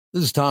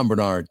This is Tom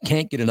Bernard.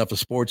 Can't get enough of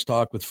sports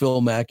talk with Phil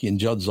Mackey and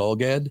Judd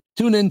Zolgad?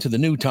 Tune in to the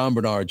new Tom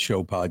Bernard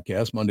Show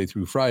podcast Monday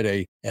through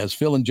Friday as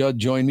Phil and Judd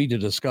join me to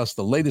discuss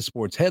the latest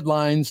sports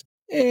headlines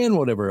and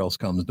whatever else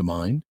comes to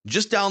mind.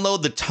 Just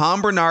download the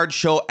Tom Bernard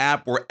Show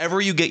app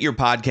wherever you get your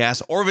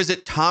podcasts or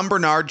visit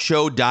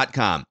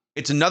tombernardshow.com.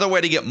 It's another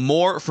way to get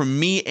more from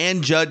me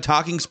and Judd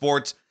talking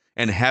sports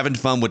and having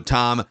fun with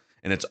Tom,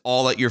 and it's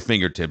all at your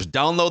fingertips.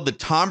 Download the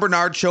Tom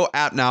Bernard Show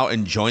app now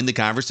and join the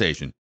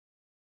conversation.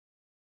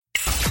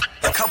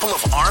 A couple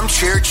of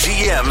armchair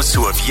GMs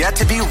who have yet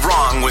to be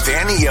wrong with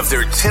any of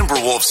their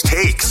Timberwolves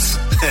takes.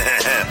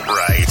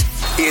 Right.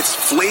 It's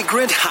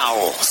Flagrant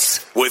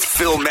Howls with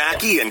Phil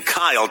Mackey and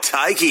Kyle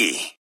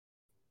Teige.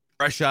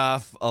 Fresh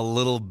off a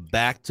little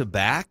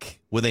back-to-back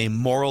with a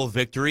moral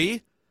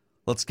victory.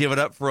 Let's give it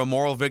up for a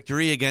moral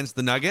victory against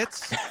the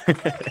Nuggets.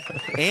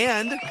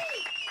 And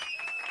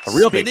a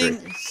real victory.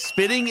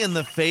 Spitting in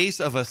the face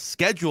of a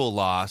schedule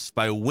loss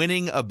by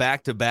winning a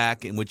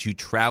back-to-back in which you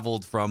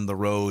traveled from the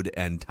road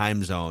and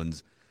time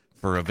zones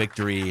for a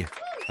victory,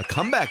 a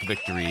comeback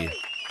victory.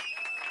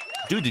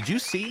 Dude, did you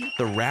see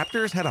the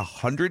Raptors had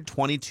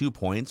 122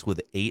 points with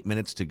 8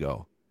 minutes to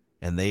go,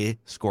 and they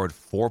scored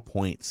 4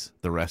 points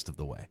the rest of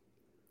the way?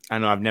 I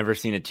know. I've never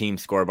seen a team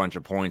score a bunch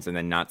of points and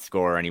then not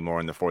score anymore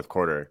in the fourth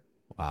quarter.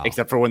 Wow.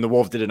 Except for when the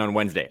Wolves did it on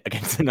Wednesday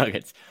against the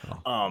Nuggets.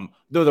 Oh.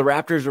 Though the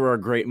Raptors are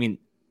a great,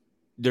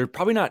 there are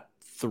probably not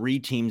three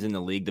teams in the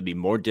league that'd be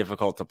more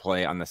difficult to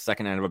play on the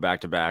second end of a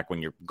back-to-back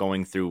when you're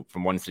going through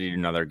from one city to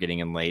another, getting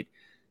in late,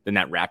 than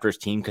that Raptors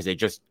team, because they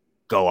just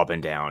go up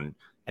and down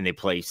and they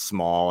play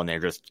small and they're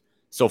just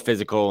so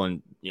physical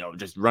and,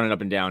 just running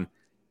up and down.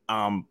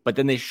 But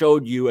then they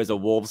showed you as a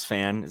Wolves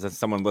fan, as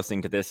someone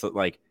listening to this,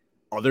 like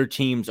other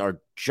teams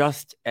are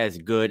just as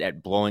good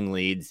at blowing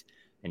leads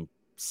and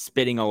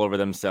spitting all over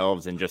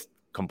themselves and just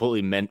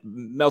completely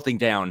melting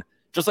down,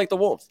 just like the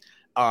Wolves.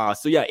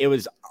 So yeah, it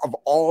was, of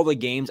all the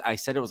games, I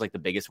said it was like the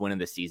biggest win of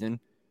the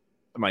season.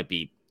 It might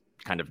be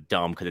kind of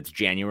dumb because it's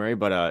January,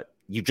 but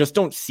you just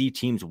don't see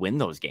teams win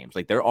those games.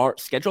 Like, there are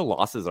schedule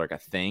losses are like a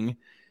thing.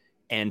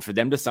 And for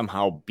them to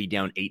somehow be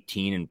down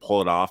 18 and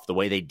pull it off the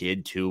way they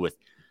did too, with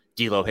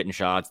D'Lo hitting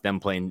shots, them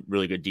playing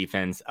really good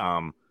defense,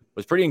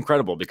 was pretty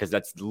incredible, because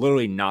that's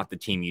literally not the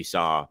team you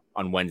saw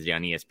on Wednesday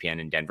on ESPN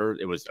in Denver.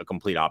 It was a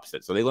complete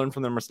opposite. So they learned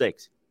from their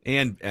mistakes.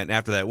 And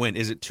after that win,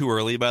 is it too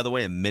early, by the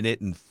way, 1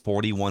 minute and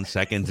 41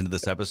 seconds into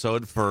this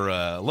episode, for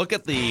a look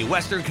at the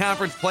Western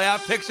Conference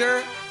playoff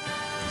picture?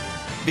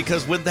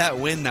 Because with that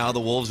win now, the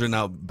Wolves are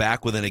now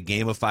back within a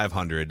game of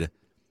 500.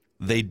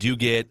 They do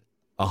get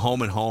a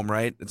home and home,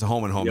 right? It's a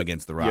home and home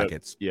against the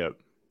Rockets. Yep.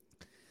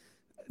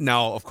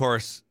 Now, of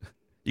course,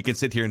 you can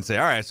sit here and say,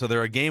 all right, so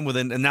they're a game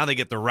within, and now they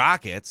get the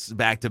Rockets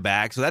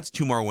back-to-back, so that's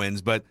 2 more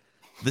wins. But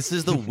this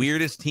is the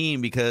weirdest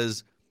team,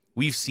 because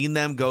we've seen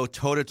them go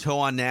toe-to-toe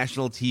on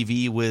national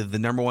TV with the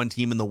number one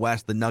team in the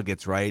West, the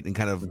Nuggets, right? And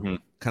kind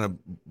of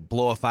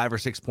blow a 5 or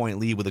 6 point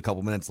lead with a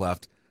couple minutes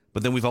left.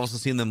 But then we've also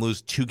seen them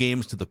lose 2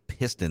 games to the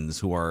Pistons,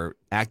 who are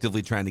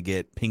actively trying to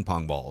get ping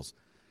pong balls,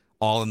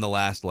 all in the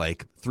last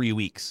 3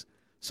 weeks.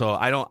 So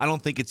I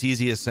don't think it's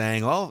easy as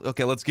saying, oh,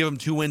 okay, let's give them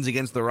 2 wins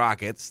against the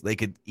Rockets. They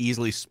could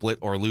easily split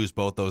or lose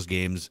both those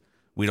games.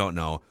 We don't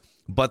know.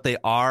 But they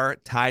are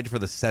tied for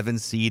the 7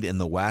 seed in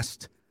the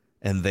West,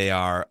 and they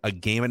are a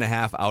game and a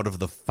half out of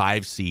the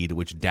 5 seed,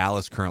 which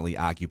Dallas currently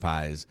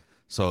occupies.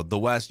 So the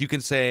West, you can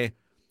say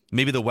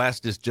maybe the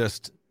West is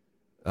just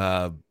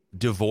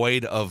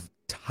devoid of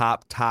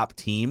top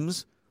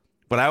teams.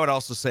 But I would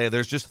also say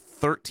there's just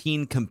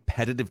 13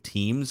 competitive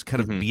teams kind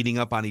of beating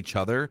up on each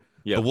other.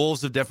 Yep. The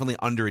Wolves have definitely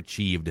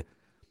underachieved,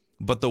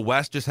 but the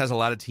West just has a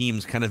lot of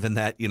teams kind of in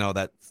that,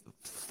 that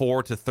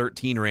 4 to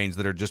 13 range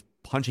that are just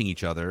punching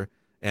each other,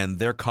 and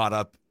they're caught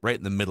up right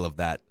in the middle of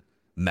that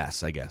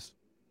mess, I guess.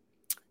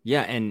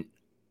 Yeah, and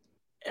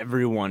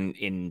everyone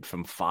in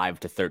from 5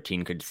 to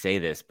 13 could say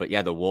this, but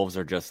yeah, the Wolves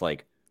are just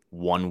like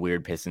one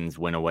weird Pistons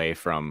win away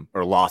from,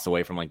 or loss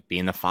away from,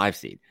 being the 5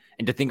 seed.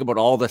 And to think about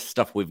all the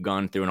stuff we've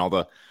gone through and all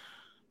the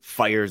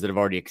fires that have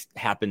already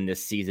happened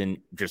this season,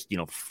 just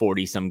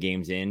 40 some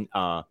games in,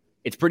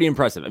 it's pretty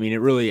impressive. I mean, it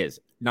really is.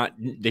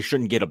 They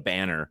shouldn't get a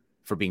banner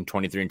for being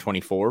 23 and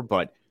 24,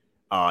 but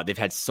they've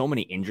had so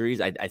many injuries.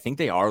 I think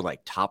they are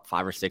top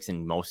 5 or 6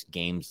 in most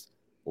games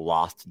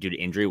lost due to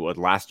injury. Well,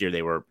 last year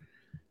they were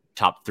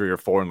top 3 or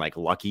 4 and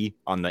lucky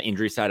on the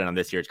injury side, and on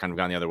this year it's kind of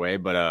gone the other way.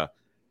 But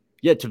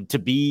yeah, to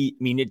be,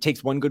 it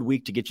takes one good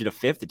week to get you to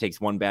 5th. It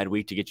takes one bad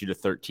week to get you to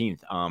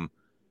 13th.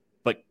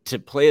 But to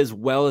play as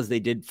well as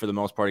they did for the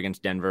most part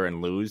against Denver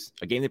and lose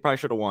a game they probably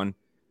should have won,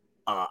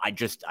 I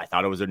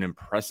thought it was an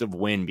impressive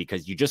win,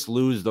 because you just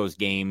lose those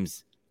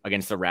games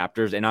against the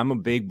Raptors. And I'm a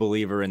big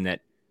believer in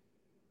that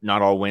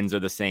not all wins are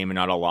the same and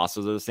not all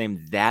losses are the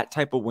same. That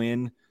type of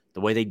win,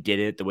 the way they did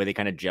it, the way they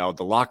kind of gelled,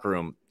 the locker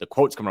room, the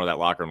quotes coming out of that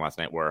locker room last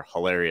night were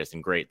hilarious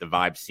and great. The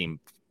vibes seemed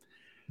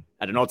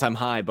at an all-time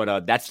high,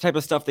 but that's the type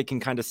of stuff that can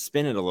kind of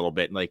spin it a little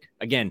bit.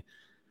 Again,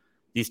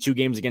 these 2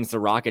 games against the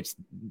Rockets,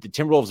 the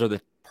Timberwolves are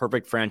the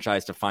perfect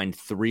franchise to find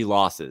 3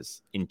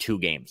 losses in 2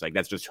 games. Like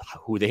that's just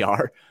who they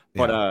are.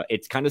 But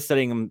it's kind of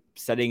setting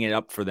it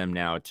up for them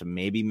now to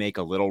maybe make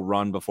a little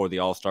run before the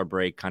All-Star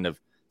break, kind of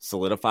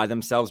solidify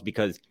themselves,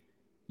 because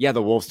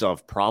the Wolves still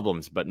have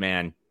problems, but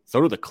man,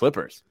 so do the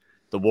Clippers,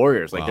 the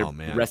Warriors. Like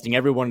they're resting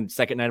everyone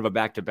second night of a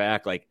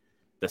back-to-back. Like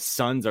the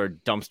Suns are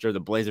dumpster,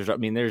 the Blazers are, I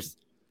mean, there's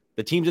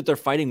the teams that they're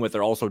fighting with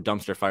are also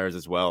dumpster fires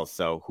as well.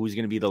 So who's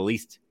going to be the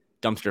least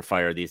dumpster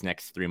fire these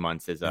next 3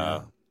 months is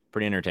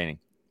pretty entertaining.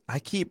 I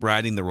keep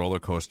riding the roller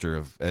coaster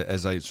of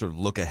as I sort of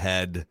look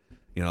ahead,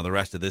 the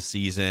rest of this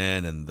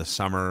season and the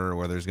summer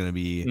where there's going to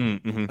be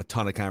a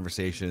ton of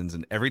conversations.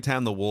 And every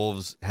time the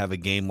Wolves have a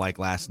game like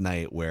last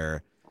night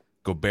where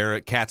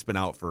Cat's been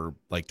out for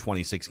like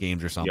 26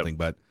 games or something,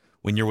 but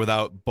when you're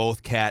without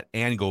both Cat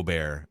and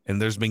Gobert,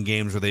 and there's been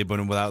games where they've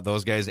been without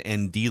those guys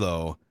and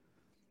D'Lo,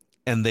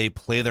 and they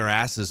play their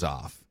asses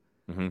off.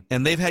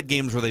 And they've had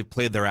games where they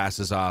played their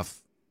asses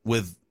off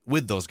with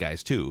those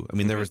guys too. I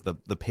mean, there was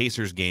the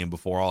Pacers game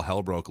before all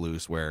hell broke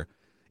loose where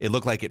it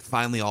looked like it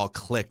finally all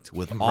clicked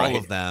with all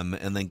of them,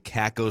 and then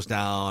Cat goes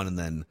down, and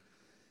then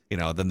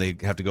then they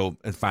have to go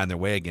and find their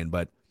way again.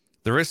 But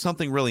there is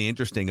something really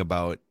interesting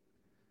about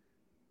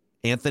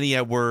Anthony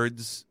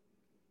Edwards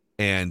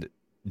and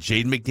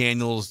Jaden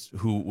McDaniels,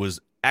 who was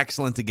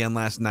excellent again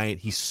last night.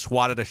 He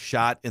swatted a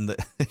shot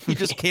he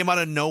just came out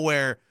of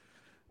nowhere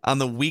on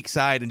the weak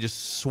side and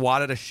just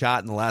swatted a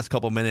shot in the last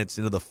couple minutes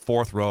into the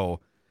 4th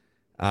row.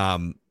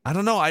 I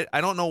don't know.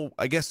 I don't know.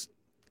 I guess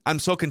I'm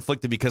so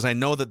conflicted because I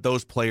know that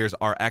those players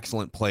are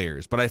excellent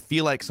players, but I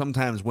feel like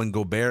sometimes when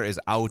Gobert is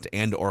out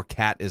and or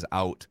Cat is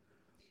out,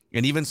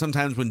 and even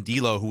sometimes when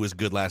D'Lo, who was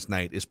good last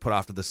night, is put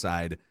off to the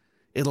side,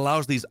 it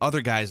allows these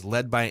other guys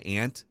led by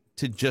Ant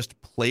to just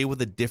play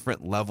with a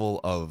different level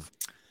of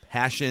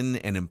passion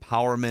and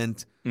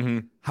empowerment.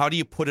 How do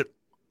you put it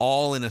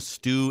all in a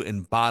stew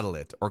and bottle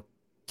it, or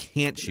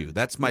can't you?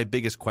 That's my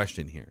biggest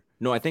question here.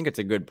 No, I think it's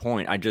a good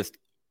point.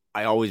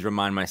 I always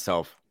remind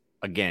myself,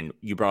 again,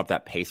 you brought up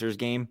that Pacers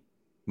game.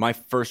 My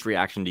first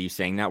reaction to you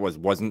saying that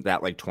wasn't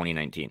that like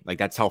 2019? Like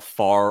that's how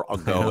far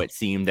ago it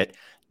seemed that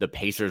the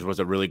Pacers was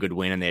a really good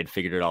win and they had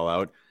figured it all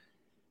out.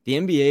 The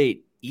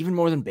NBA, even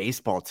more than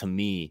baseball, to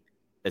me,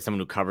 as someone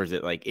who covers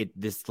it, like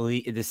this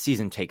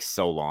season takes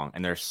so long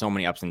and there's so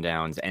many ups and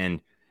downs. And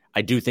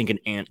I do think an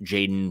Ant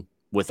Jaden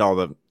with all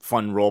the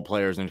fun role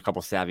players and a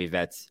couple savvy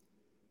vets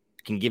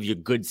can give you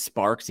good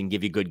sparks and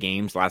give you good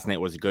games. Last night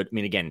was good. I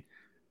mean, again,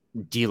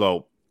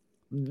 D'Lo,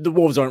 the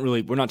Wolves aren't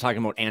really, we're not talking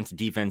about Ant's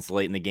defense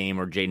late in the game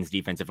or Jaden's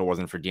defense if it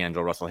wasn't for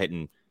D'Angelo Russell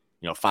hitting,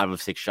 5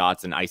 of 6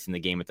 shots and icing the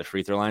game at the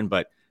free throw line.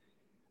 But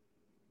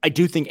I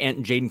do think Ant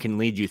and Jaden can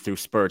lead you through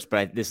spurts,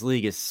 but this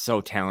league is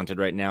so talented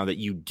right now that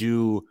you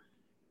do,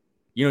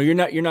 you're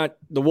not,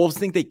 the Wolves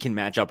think they can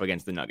match up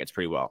against the Nuggets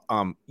pretty well.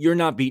 You're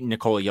not beating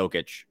Nikola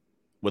Jokic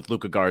with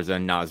Luka Garza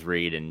and Naz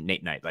Reid and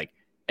Nate Knight. Like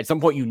at some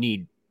point you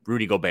need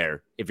Rudy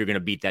Gobert if you're going to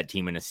beat that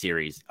team in a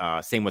series.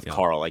 Same with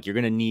Karl. Like you're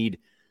going to need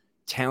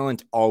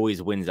talent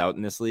always wins out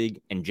in this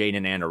league, and Jaden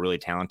and Ant are really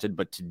talented,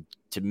 but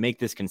to make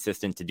this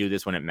consistent, to do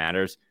this when it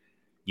matters,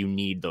 you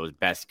need those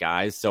best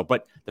guys. So,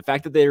 but the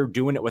fact that they're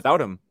doing it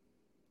without him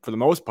for the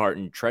most part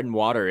and treading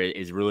water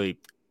is really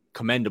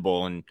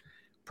commendable, and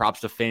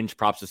props to Finch,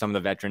 props to some of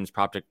the veterans,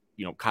 props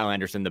to, Kyle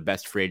Anderson, the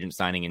best free agent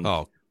signing in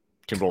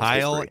Timberwolves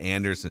Kyle history.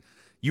 Anderson.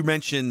 You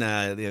mentioned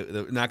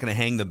they're not going to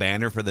hang the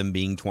banner for them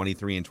being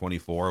 23 and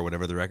 24 or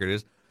whatever the record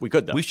is. We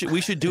could, though. We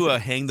should do a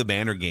hang the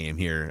banner game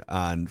here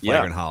on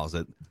Flagrant Howls.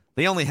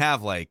 They only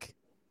have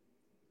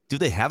do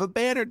they have a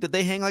banner? Did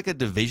they hang like a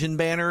division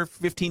banner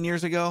 15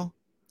 years ago?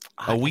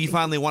 We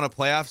finally won a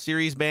playoff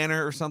series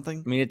banner or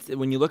something? I mean, it's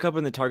when you look up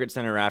in the Target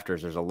Center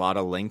rafters, there's a lot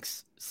of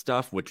Lynx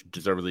stuff, which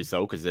deservedly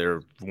so because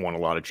they've won a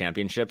lot of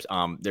championships.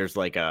 There's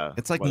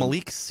it's like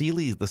Malik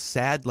Sealy, the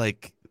sad,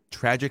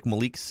 tragic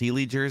Malik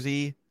Sealy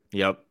jersey.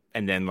 Yep.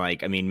 And then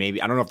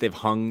maybe I don't know if they've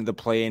hung the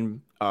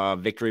play-in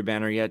victory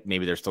banner yet.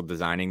 Maybe they're still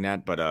designing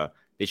that, but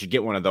they should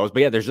get one of those.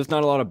 But yeah, there's just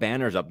not a lot of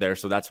banners up there.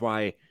 So that's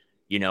why,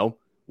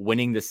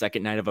 winning the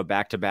second night of a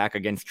back-to-back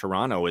against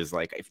Toronto is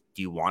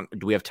do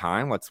we have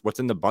time? What's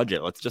in the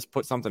budget? Let's just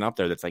put something up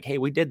there that's like, hey,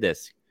 we did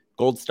this.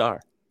 Gold star.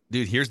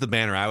 Dude, here's the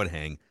banner I would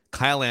hang.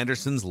 Kyle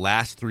Anderson's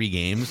last 3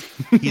 games,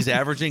 he's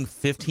averaging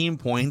 15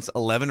 points,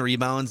 11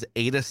 rebounds,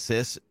 8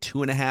 assists,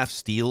 2.5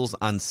 steals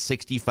on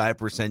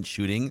 65%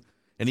 shooting.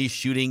 And he's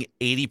shooting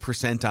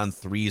 80% on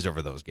threes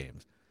over those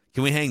games.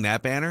 Can we hang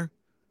that banner?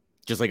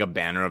 Just like a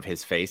banner of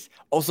his face.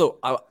 Also,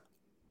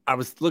 I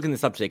was looking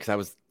this up today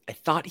because I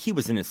thought he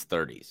was in his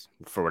 30s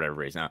for whatever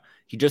reason. Now,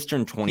 he just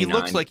turned 29. He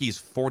looks like he's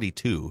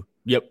 42.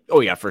 Yep. Oh,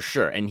 yeah, for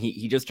sure. And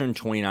he just turned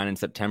 29 in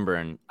September.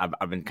 And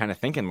I've been kind of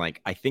thinking,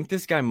 I think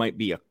this guy might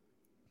be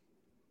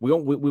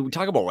we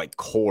talk about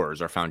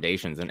cores or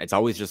foundations, and it's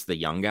always just the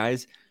young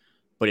guys.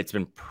 But it's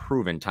been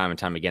proven time and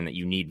time again that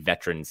you need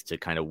veterans to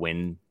kind of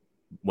win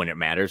when it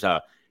matters. I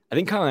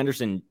think Kyle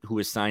Anderson, who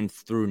is signed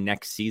through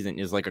next season,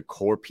 is a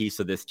core piece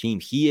of this team.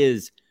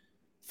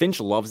 Finch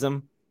loves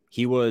him.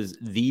 He was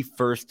the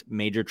first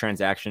major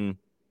transaction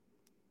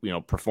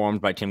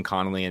performed by Tim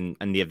Connolly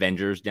and the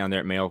Avengers down there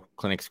at Mayo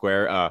Clinic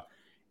Square.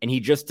 And he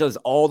just does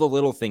all the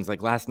little things.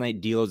 Like last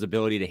night, D'Lo's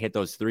ability to hit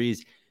those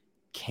threes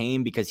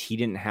came because he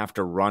didn't have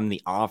to run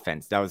the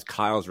offense. That was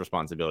Kyle's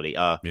responsibility.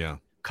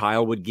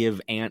 Kyle would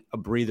give Ant a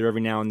breather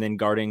every now and then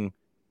guarding,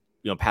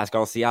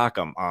 Pascal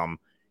Siakam.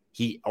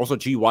 He also,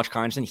 too, you watch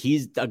Kyle Anderson,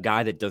 he's a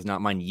guy that does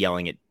not mind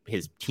yelling at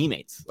his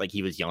teammates. Like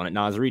he was yelling at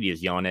Naz Reid, he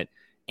was yelling at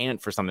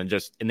Ant for something,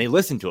 and they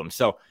listen to him.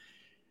 So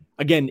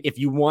again, if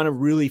you want to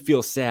really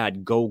feel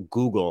sad, go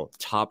Google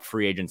top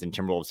free agents in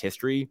Timberwolves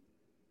history.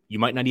 You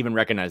might not even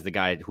recognize the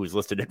guy who's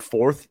listed at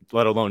 4th,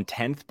 let alone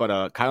 10th.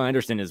 But Kyle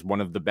Anderson is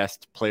one of the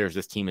best players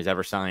this team has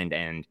ever signed,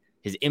 and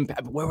his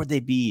impact. Where would they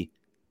be?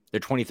 They're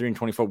 23 and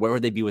 24. Where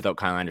would they be without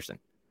Kyle Anderson?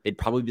 They'd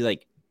probably be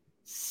like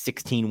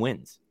 16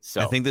 wins.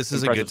 So I think this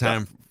is a good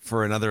time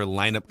for another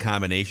lineup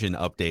combination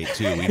update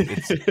too.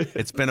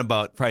 It's been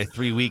about probably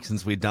 3 weeks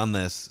since we've done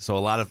this, so a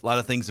lot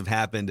of things have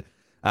happened.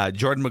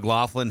 Jordan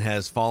McLaughlin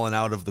has fallen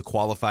out of the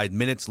qualified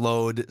minutes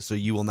load, so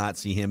you will not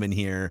see him in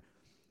here.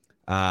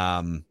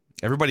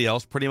 Everybody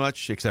else, pretty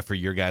much, except for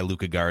your guy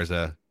Luka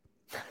Garza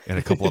and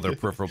a couple other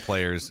peripheral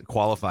players,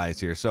 qualifies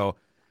here. So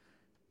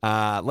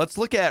let's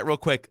look at real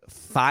quick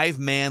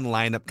 5-man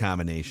lineup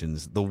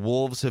combinations. The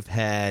Wolves have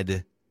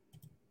had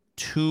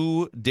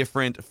 2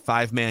 different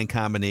 5-man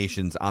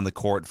combinations on the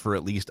court for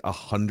at least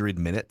 100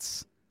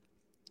 minutes.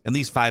 And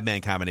these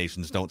 5-man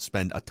combinations don't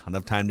spend a ton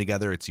of time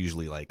together. It's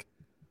usually like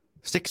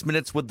 6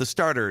 minutes with the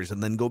starters,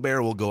 and then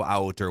Gobert will go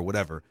out or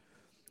whatever.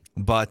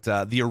 But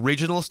the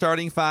original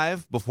starting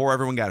 5 before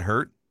everyone got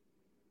hurt,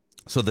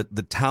 so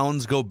the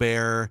Towns,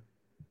 Gobert,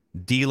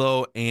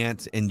 D'Lo,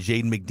 Ant, and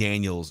Jaden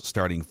McDaniels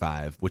starting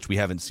 5, which we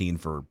haven't seen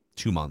for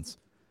 2 months,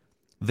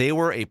 they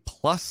were a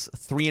plus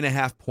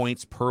 3.5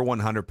 points per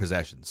 100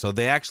 possessions. So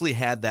they actually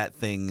had that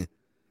thing.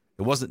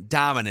 It wasn't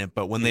dominant,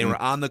 but when they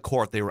were on the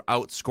court, they were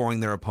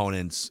outscoring their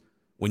opponents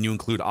when you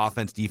include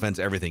offense, defense,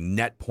 everything,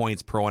 net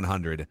points per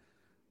 100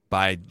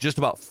 by just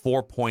about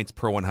 4 points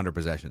per 100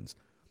 possessions.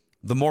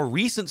 The more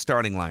recent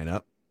starting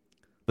lineup,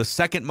 the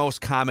second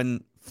most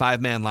common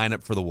 5-man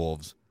lineup for the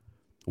Wolves,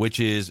 which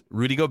is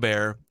Rudy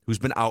Gobert, who's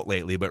been out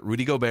lately, but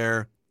Rudy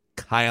Gobert,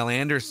 Kyle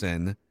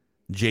Anderson,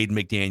 Jaden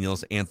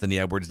McDaniels, Anthony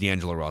Edwards,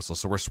 D'Angelo Russell.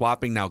 So we're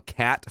swapping now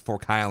Cat for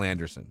Kyle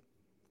Anderson.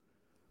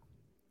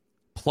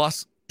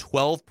 Plus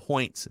 12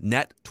 points,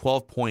 net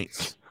 12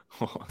 points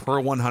per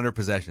 100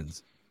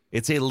 possessions.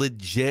 It's a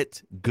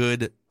legit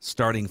good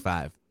starting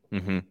 5.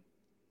 Mm-hmm.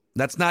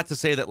 That's not to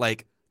say that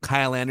like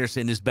Kyle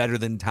Anderson is better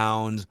than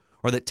Towns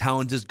or that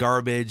Towns is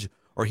garbage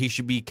or he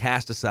should be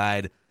cast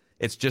aside.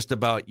 It's just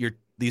about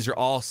these are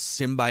all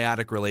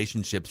symbiotic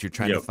relationships. You're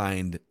trying to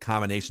find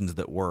combinations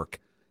that work.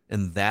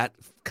 And that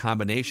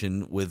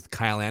combination with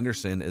Kyle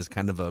Anderson as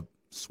kind of a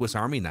Swiss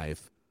Army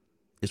knife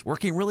is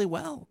working really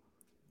well.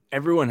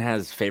 Everyone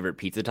has favorite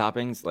pizza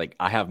toppings. Like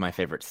I have my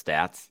favorite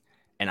stats,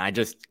 and I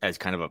just, as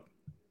kind of a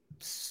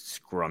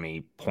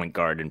scrummy point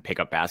guard and pick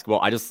up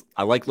basketball,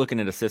 I like looking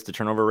at assist to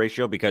turnover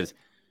ratio because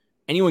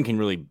anyone can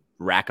really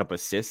rack up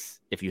assists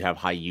if you have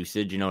high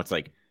usage. It's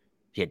like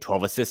he had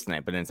 12 assists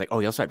tonight, but then it's like, oh,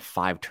 he also had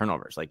 5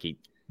 turnovers. Like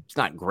it's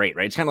not great,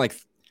 right? It's kind of like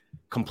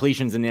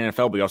completions in the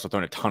NFL, but he also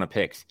thrown a ton of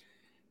picks.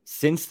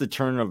 Since the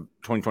turn of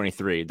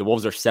 2023, the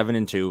Wolves are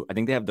 7-2. I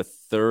think they have the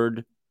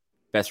 3rd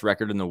best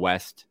record in the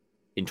West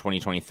in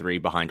 2023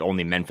 behind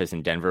only Memphis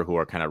and Denver, who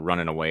are kind of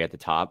running away at the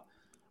top.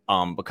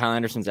 But Kyle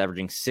Anderson's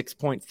averaging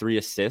 6.3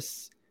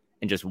 assists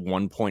and just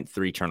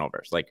 1.3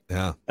 turnovers. Like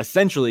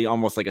essentially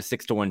almost like a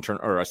 6-to-1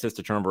 or assist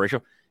to turnover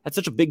ratio. That's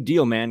such a big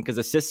deal, man, because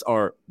assists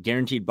are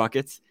guaranteed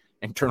buckets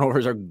and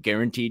turnovers are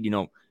guaranteed,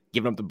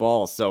 giving up the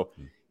ball. So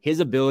his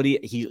ability,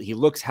 he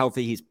looks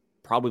healthy. He's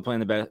probably playing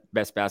the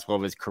best basketball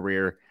of his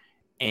career.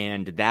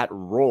 And that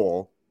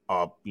role,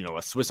 a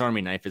Swiss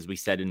Army knife, as we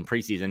said in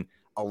preseason,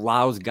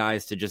 allows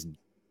guys to just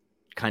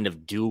kind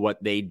of do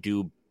what they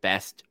do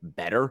best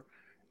better.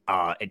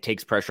 It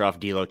takes pressure off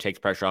D'Lo, takes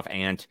pressure off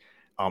Ant.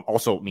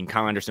 Also,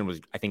 Kyle Anderson was,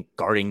 I think,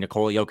 guarding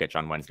Nikola Jokic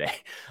on Wednesday.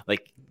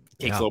 Takes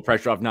a little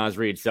pressure off Naz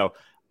Reid. So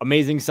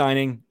amazing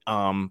signing.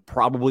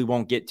 Probably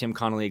won't get Tim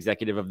Connolly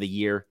Executive of the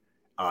Year.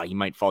 He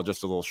might fall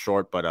just a little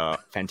short, but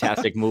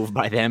fantastic move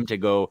by them to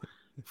go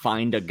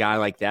find a guy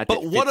like that.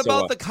 But what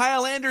about the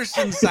Kyle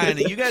Anderson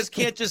signing? You guys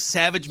can't just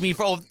savage me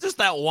for just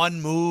that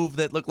one move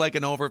that looked like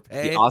an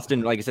overpay. The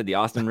Austin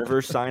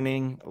Rivers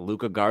signing,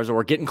 Luka Garza.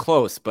 We're getting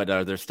close, but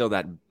there's still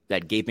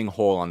that gaping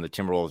hole on the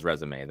Timberwolves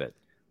resume that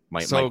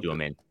might do him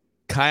in.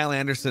 Kyle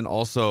Anderson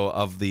also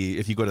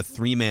if you go to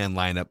 3-man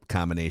lineup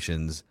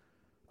combinations,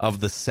 of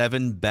the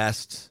 7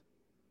 best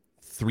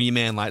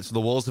 3-man lineups. So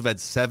the Wolves have had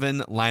 7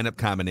 lineup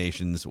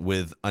combinations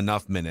with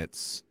enough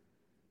minutes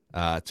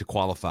to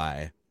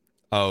qualify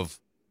of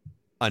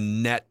a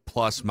net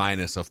plus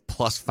minus of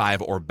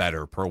 +5 or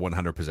better per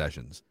 100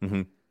 possessions.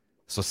 Mm-hmm.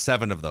 So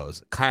 7 of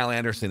those. Kyle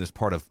Anderson is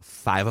part of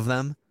 5 of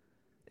them,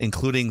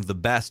 including the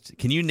best.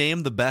 Can you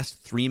name the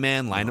best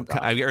 3-man lineup?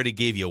 I already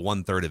gave you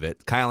 1/3 of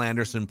it. Kyle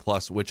Anderson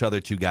plus which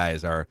other 2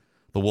 guys are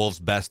the Wolves'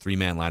 best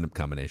 3-man lineup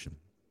combination?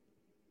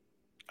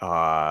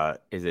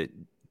 Is it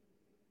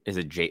Is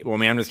it Jade? Well, I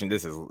mean, I'm just going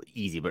this is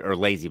easy, or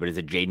lazy, but is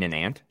it Jaden and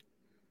Ant?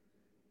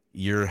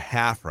 You're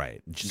half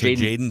right. So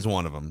Jaden's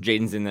one of them.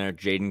 Jaden's in there.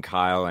 Jaden,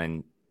 Kyle,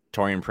 and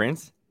Taurean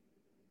Prince.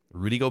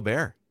 Rudy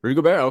Gobert.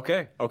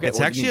 Okay. It's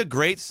actually a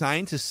great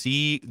sign to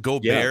see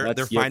Gobert.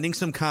 They're finding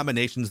some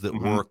combinations that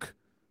work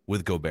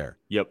with Gobert.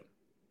 Yep.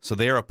 So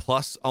they are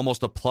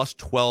almost a plus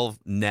 12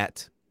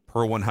 net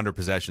per 100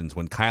 possessions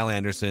when Kyle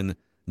Anderson,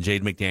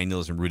 Jaden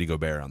McDaniels, and Rudy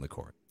Gobert are on the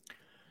court.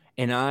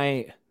 And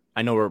I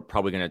know we're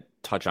probably going to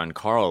touch on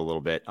Carl a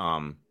little bit,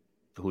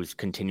 who's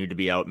continued to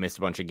be out, missed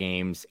a bunch of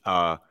games.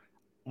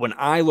 When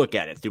I look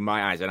at it through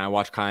my eyes and I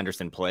watch Kyle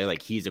Anderson play,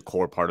 like he's a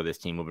core part of this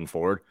team moving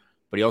forward.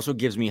 But he also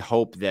gives me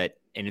hope that,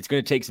 and it's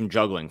going to take some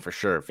juggling for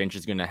sure. Finch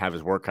is going to have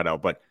his work cut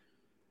out, but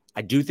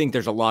I do think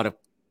there's a lot of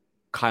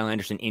Kyle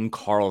Anderson in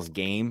Carl's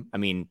game. I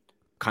mean,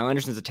 Kyle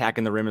Anderson's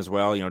attacking the rim as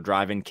well,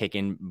 driving,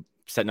 kicking,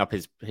 setting up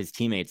his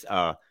teammates.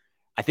 I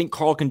think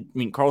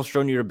Carl's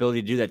shown your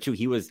ability to do that too.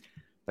 He was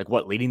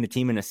leading the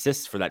team in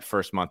assists for that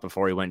first month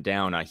before he went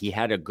down. He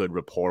had a good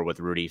rapport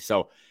with Rudy.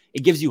 So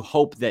it gives you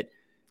hope that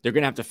they're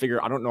going to have to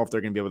figure, I don't know if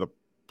they're going to be able to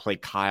play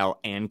Kyle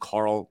and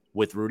Carl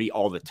with Rudy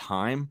all the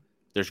time.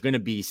 There's going to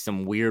be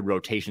some weird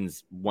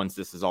rotations once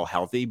this is all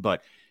healthy,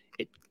 but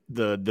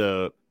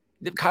the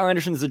Kyle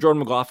Anderson is the Jordan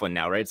McLaughlin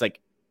now, right? It's like,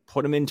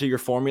 put him into your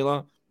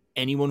formula.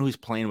 Anyone who's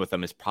playing with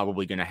him is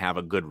probably going to have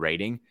a good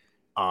rating.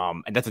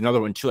 And that's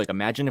another one too. Like,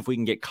 imagine if we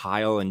can get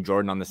Kyle and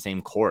Jordan on the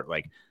same court.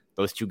 Like,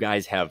 those two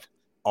guys have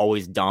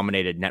always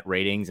dominated net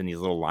ratings and these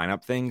little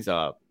lineup things.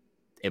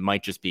 It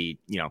might just be,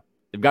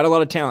 they've got a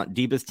lot of talent,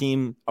 deepest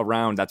team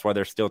around. That's why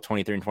they're still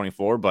 23 and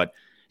 24, but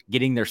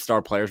getting their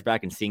star players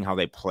back and seeing how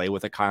they play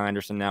with a Kyle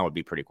Anderson now would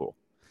be pretty cool.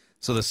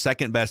 So the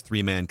second best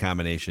three-man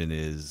combination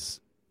is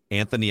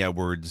Anthony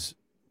Edwards,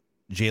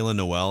 Jalen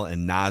Noel,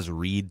 and Naz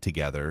Reid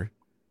together.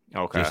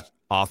 Okay. Just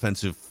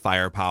offensive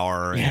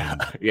firepower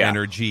and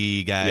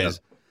energy guys. Yep.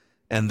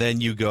 And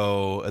then you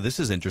go, this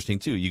is interesting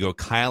too. You go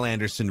Kyle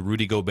Anderson,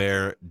 Rudy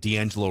Gobert,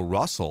 D'Angelo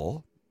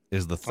Russell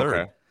is the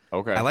third.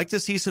 Okay. I like to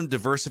see some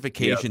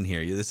diversification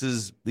here.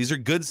 These are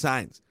good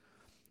signs.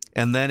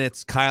 And then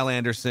it's Kyle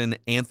Anderson,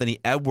 Anthony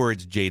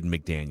Edwards, Jaden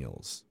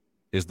McDaniels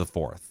is the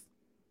fourth,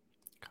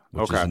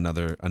 which is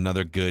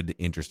another good,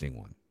 interesting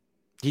one.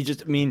 I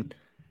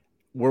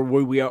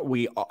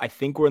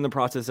think we're in the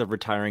process of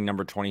retiring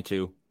number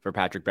 22 for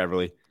Patrick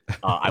Beverley.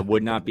 I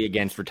would not be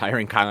against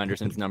retiring Kyle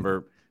Anderson's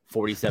number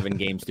 47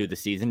 games through the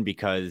season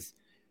because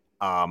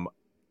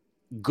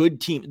good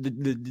team,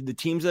 the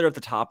teams that are at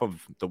the top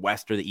of the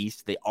West or the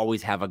East, they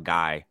always have a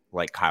guy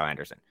like Kyle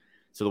Anderson.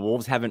 So the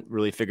Wolves haven't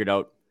really figured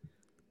out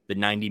the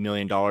 $90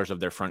 million of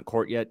their front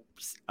court yet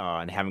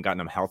and haven't gotten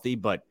them healthy.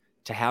 But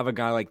to have a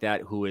guy like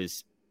that who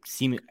is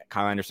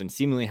Kyle Anderson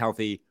seemingly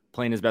healthy,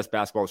 playing his best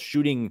basketball,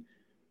 shooting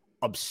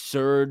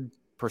absurd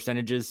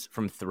percentages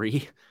from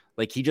three,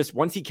 like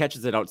once he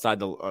catches it outside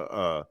the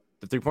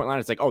 3-point line,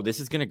 it's like, oh, this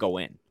is going to go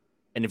in.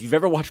 And if you've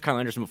ever watched Kyle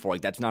Anderson before,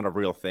 like that's not a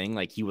real thing.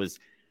 Like he was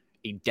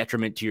a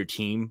detriment to your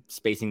team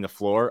spacing the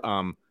floor.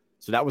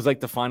 So that was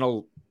like the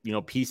final,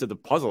 piece of the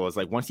puzzle is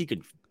like once he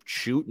could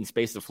shoot and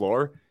space the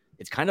floor,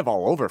 it's kind of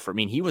all over for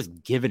me. He was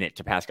giving it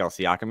to Pascal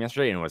Siakam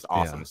yesterday and it was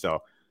awesome. Yeah. So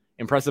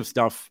impressive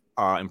stuff,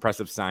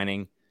 impressive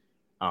signing.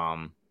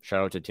 Shout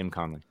out to Tim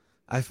Conley.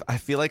 I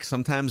feel like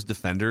sometimes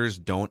defenders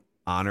don't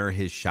honor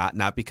his shot,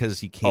 not because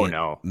he can't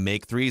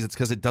make threes. It's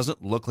because it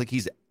doesn't look like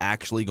he's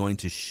actually going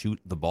to shoot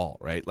the ball,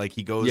 right? Like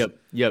he goes,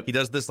 Yep. He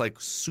does this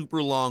like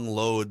super long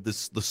load, the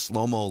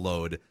slow-mo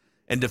load,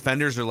 and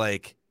defenders are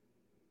like,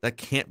 that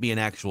can't be an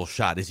actual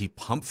shot. Is he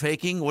pump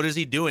faking? What is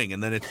he doing?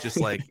 And then it's just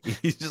like,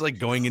 he's just like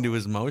going into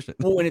his motion.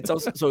 Well, and it's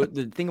also, so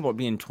the thing about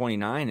being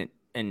 29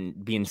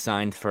 and being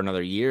signed for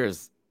another year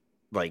is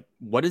like,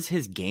 what is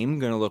his game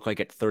going to look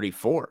like at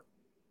 34?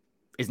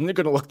 Isn't it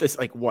going to look this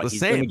like what? He's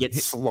going to get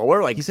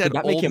slower. Like he's had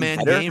an old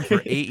man game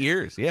for 8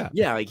 years. Yeah.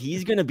 Yeah. Like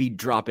he's going to be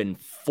dropping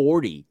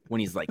 40 when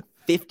he's like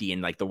 50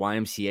 in like the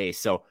YMCA.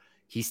 So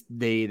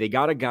they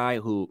got a guy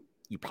who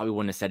you probably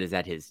wouldn't have said is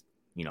at his,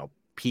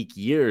 peak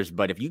years.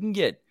 But if you can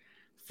get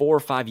 4 or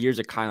 5 years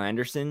of Kyle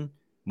Anderson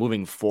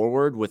moving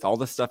forward with all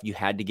the stuff you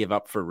had to give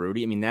up for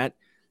Rudy, I mean, that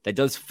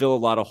does fill a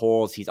lot of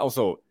holes. He's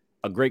also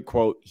a great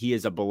quote. He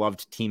is a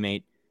beloved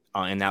teammate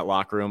in that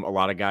locker room. A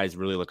lot of guys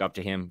really look up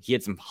to him. He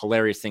had some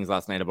hilarious things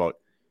last night about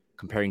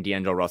comparing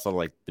D'Angelo Russell to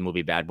like the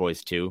movie Bad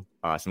Boys 2.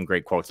 Some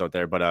great quotes out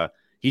there, but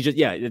he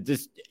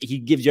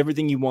gives you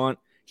everything you want.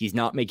 He's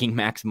not making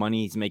max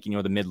money. He's making,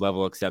 the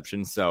mid-level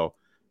exception. So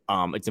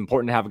it's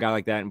important to have a guy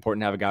like that,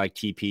 important to have a guy like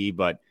TP,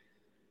 but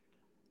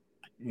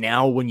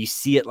now when you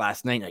see it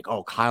last night, like,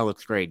 oh, Kyle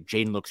looks great.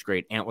 Jaden looks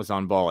great. Ant was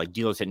on ball. Like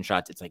D'Lo's hitting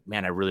shots. It's like,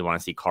 man, I really want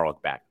to see Carl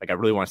back. Like I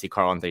really want to see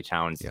Karl-Anthony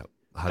Towns. Yep.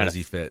 How does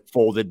he fit?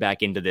 Folded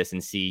back into this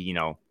and see,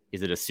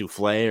 is it a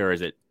souffle or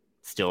is it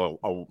still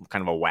a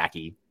kind of a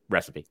wacky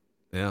recipe?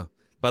 Yeah.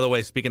 By the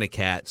way, speaking of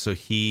Cat, so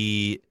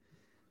I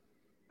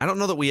don't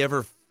know that we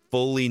ever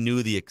fully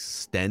knew the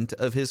extent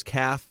of his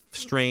calf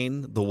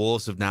strain. The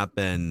Wolves have not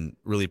been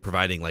really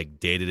providing like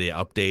day-to-day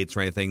updates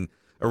or anything.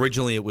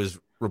 Originally, it was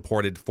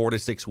reported 4 to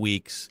 6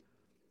 weeks.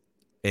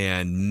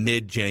 and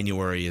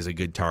mid-January is a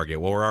good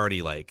target. Well, we're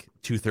already like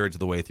 2/3 of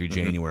the way through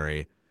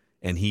January,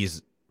 and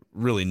he's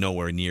really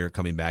nowhere near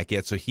coming back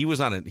yet. So he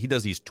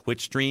does these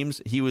Twitch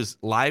streams. He was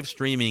live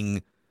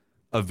streaming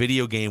a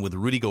video game with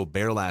Rudy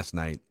Gobert last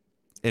night,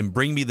 and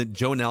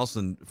Joe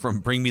Nelson from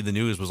Bring Me the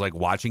News was like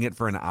watching it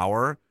for an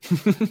hour.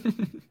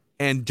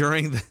 And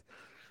during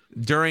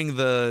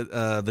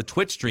the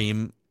Twitch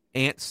stream,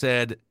 Ant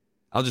said,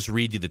 I'll just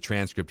read you the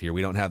transcript here.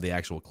 We don't have the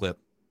actual clip.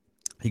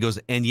 He goes,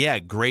 and yeah,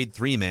 grade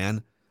 3,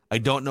 man. I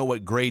don't know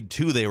what grade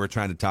 2 they were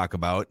trying to talk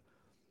about.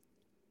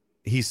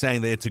 He's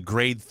saying that it's a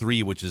grade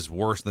 3, which is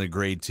worse than a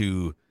grade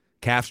 2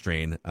 calf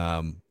strain.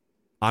 On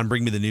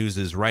Bring Me the News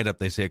is right up.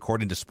 They say,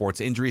 according to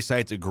sports injury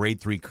sites, a grade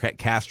 3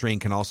 calf strain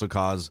can also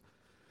cause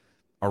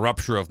a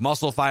rupture of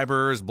muscle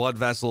fibers, blood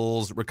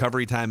vessels.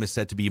 Recovery time is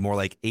set to be more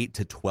like 8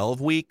 to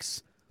 12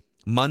 weeks.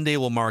 Monday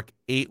will mark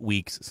 8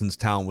 weeks since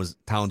Towns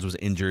was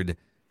injured.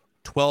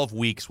 12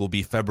 weeks will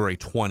be February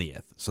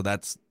 20th. So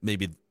that's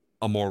maybe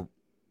a more,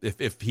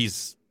 if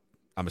he's,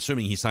 I'm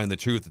assuming he's telling the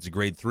truth, it's a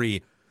grade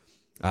 3.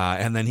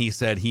 And then he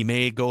said he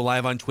may go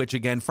live on Twitch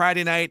again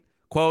Friday night.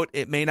 Quote,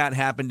 it may not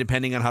happen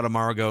depending on how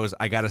tomorrow goes.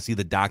 I got to see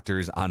the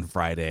doctors on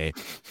Friday.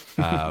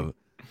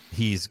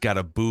 He's got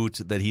a boot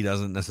that he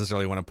doesn't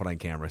necessarily want to put on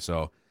camera.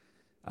 So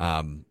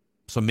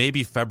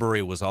maybe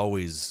February was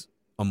always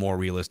a more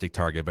realistic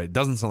target, but it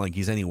doesn't sound like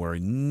he's anywhere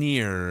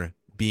near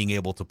being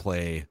able to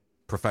play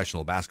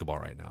professional basketball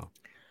right now.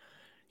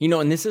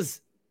 And it's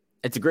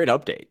a great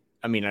update.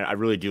 I mean, I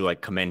really do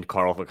commend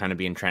Carl for kind of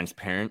being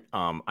transparent.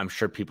 I'm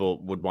sure people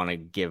would want to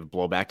give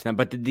blowback to them,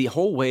 but the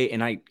whole way,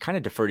 and I kind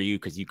of defer to you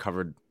because you've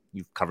covered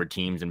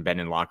teams and been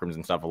in locker rooms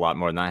and stuff a lot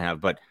more than I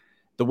have, but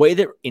the way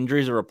that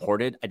injuries are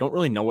reported, I don't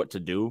really know what to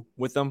do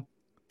with them,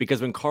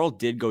 because when Carl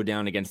did go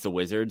down against the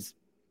Wizards,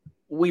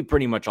 we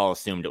pretty much all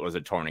assumed it was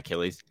a torn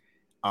Achilles.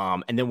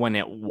 And then when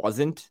it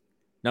wasn't,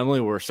 not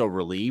only were we so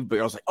relieved, but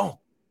I was like, oh,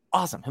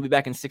 awesome, he'll be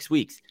back in 6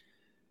 weeks.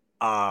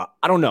 I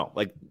don't know.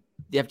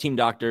 They have team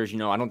doctors, I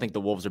don't think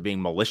the Wolves are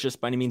being malicious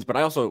by any means, but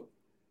I also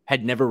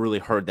had never really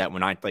heard that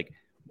when I've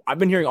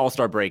been hearing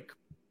All-Star break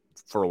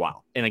for a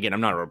while. And again,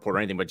 I'm not a reporter or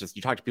anything, but just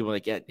you talk to people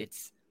yeah,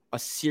 it's a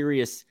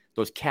serious,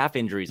 those calf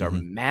injuries are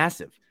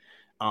massive.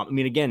 I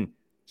mean, again,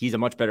 he's a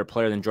much better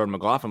player than Jordan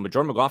McLaughlin, but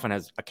Jordan McLaughlin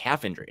has a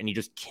calf injury and he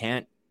just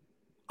can't.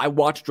 I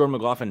watched Jordan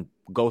McLaughlin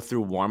go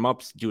through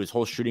warmups, do his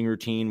whole shooting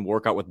routine,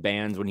 work out with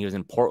bands when he was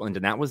in Portland.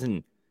 And that was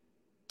in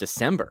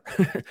December,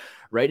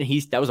 right?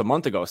 And that was a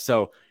month ago.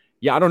 So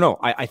yeah, I don't know.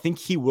 I think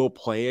he will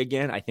play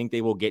again. I think they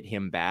will get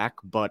him back,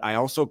 but I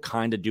also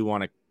kind of do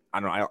want to,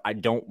 I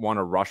don't want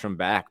to rush him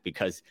back,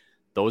 because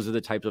those are the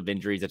types of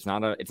injuries. It's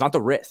not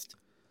the wrist.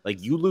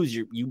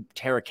 You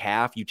tear a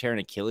calf, you tear an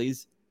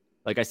Achilles.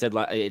 Like I said,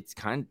 it's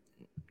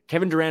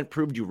Kevin Durant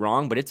proved you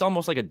wrong, but it's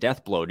almost like a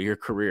death blow to your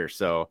career.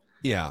 So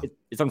yeah,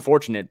 it's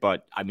unfortunate,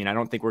 but I mean, I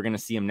don't think we're going to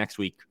see him next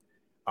week.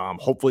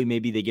 Hopefully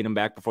maybe they get him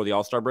back before the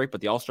All-Star break,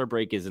 but the All-Star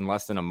break is in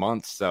less than a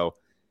month. So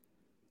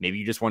maybe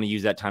you just want to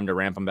use that time to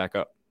ramp him back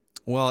up.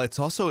 Well, it's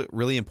also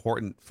really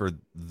important for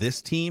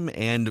this team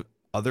and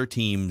other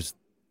teams,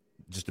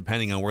 just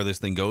depending on where this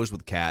thing goes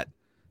with Cat,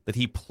 that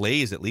he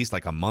plays at least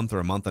a month or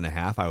a month and a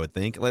half, I would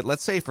think.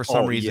 Let's say for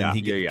some reason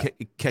he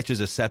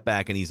catches a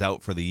setback and he's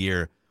out for the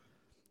year.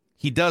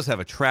 He does have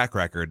a track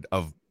record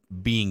of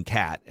being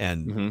Cat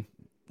and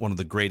one of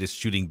the greatest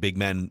shooting big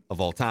men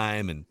of all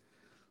time and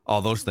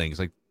all those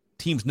things.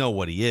 Teams know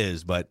what he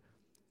is, but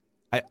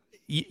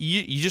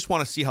you just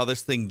want to see how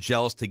this thing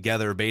gels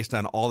together based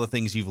on all the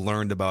things you've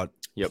learned about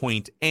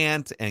Point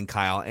Ant and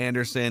Kyle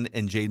Anderson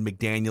and Jaden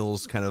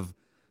McDaniels kind of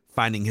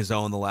finding his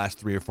own the last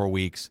 3 or 4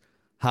 weeks.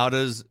 How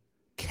does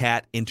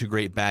Cat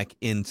integrate back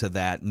into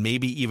that?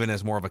 Maybe even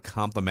as more of a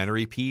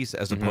complementary piece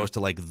as opposed to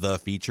the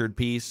featured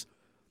piece.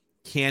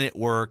 Can it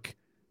work?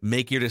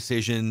 Make your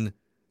decision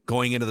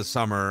going into the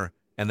summer.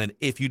 And then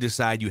if you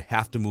decide you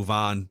have to move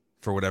on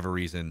for whatever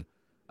reason,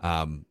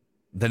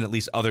 then at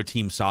least other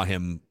teams saw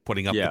him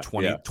putting up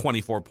the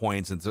 24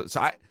 points. And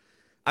so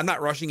I'm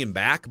not rushing him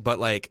back,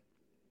 but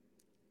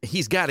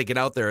he's got to get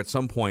out there at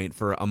some point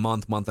for a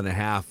month and a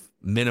half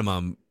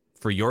minimum,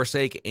 for your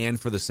sake and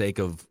for the sake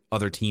of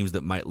other teams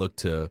that might look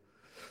to,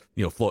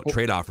 float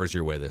trade offers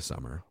your way this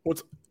summer. Well,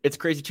 it's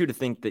crazy too to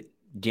think that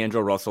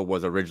D'Angelo Russell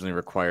was originally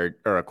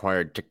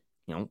acquired to,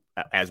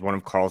 as one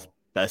of Carl's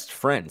best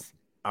friends.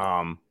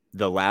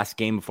 The last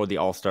game before the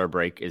All-Star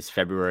break is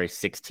February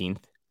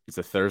 16th. It's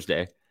a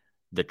Thursday.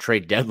 The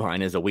trade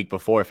deadline is a week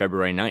before,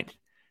 February 9th.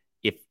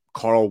 If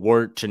Carl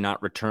were to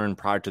not return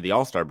prior to the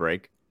All-Star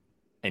break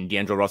and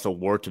D'Angelo Russell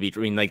were to be,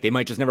 they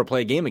might just never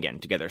play a game again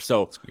together.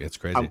 So it's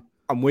crazy.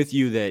 I'm with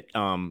you that,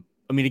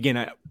 again,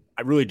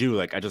 I really do.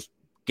 I just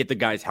get the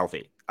guys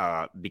healthy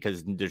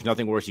because there's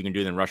nothing worse you can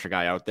do than rush a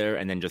guy out there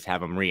and then just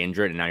have him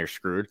re-injured and now you're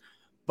screwed.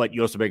 But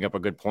you also bring up a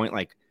good point.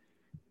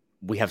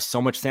 We have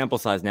so much sample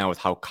size now with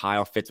how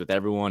Kyle fits with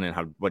everyone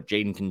and what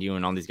Jaden can do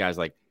and all these guys.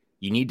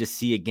 You need to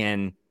see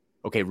again,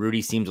 okay,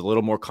 Rudy seems a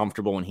little more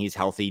comfortable when he's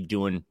healthy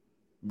doing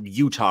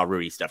Utah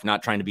Rudy stuff,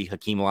 not trying to be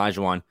Hakeem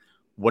Olajuwon.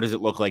 What does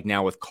it look like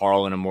now with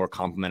Carl in a more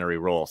complimentary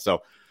role?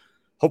 So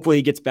hopefully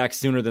he gets back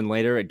sooner than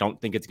later. I don't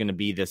think it's going to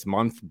be this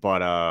month,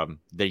 but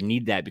they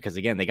need that because,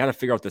 again, they got to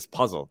figure out this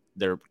puzzle.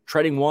 They're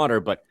treading water,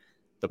 but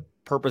the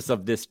purpose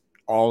of this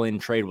all-in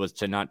trade was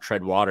to not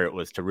tread water. It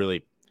was to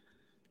really,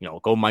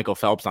 go Michael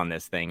Phelps on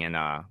this thing,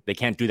 and they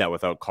can't do that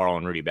without Carl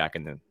and Rudy back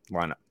in the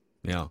lineup.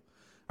 Yeah. All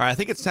right, I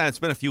think it's time. It's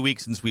been a few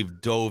weeks since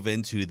we've dove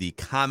into the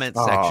comment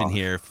section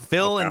here.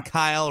 Phil and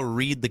Kyle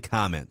read the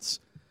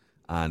comments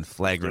on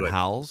Flagrant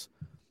Howls.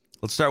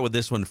 Let's start with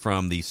this one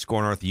from the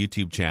Score North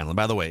YouTube channel. And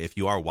by the way, if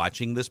you are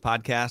watching this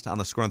podcast on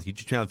the Score North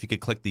YouTube channel, if you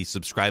could click the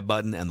subscribe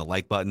button and the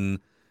like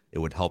button, it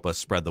would help us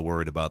spread the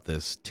word about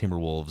this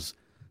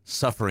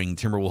suffering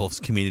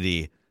Timberwolves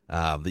community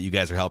that you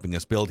guys are helping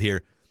us build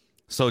here.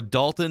 So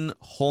Dalton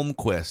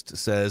Holmquist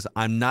says,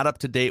 I'm not up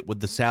to date with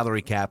the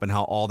salary cap and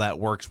how all that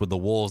works with the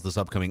Wolves this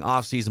upcoming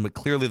offseason, but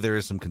clearly there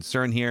is some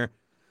concern here.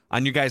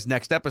 On your guys'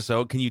 next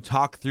episode, can you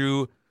talk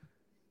through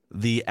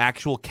the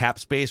actual cap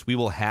space we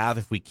will have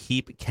if we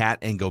keep Cat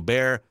and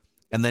Gobert,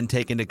 and then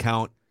take into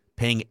account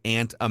paying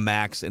Ant a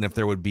max and if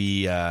there would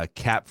be a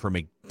cap for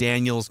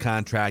McDaniel's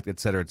contract,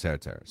 et cetera, et cetera,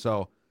 et cetera.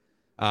 So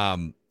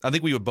I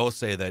think we would both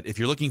say that if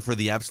you're looking for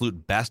the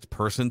absolute best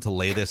person to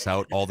lay this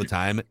out all the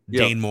time,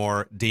 Dane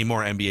Moore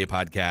NBA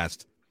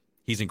podcast,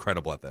 he's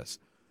incredible at this.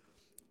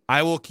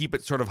 I will keep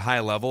it sort of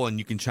high level, and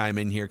you can chime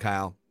in here,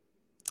 Kyle.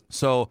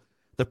 So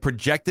the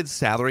projected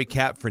salary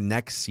cap for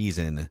next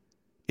season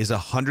is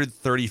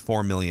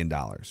 $134 million.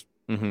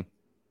 Mm-hmm.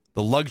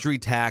 The luxury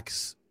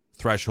tax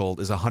threshold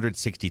is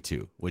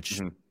 162,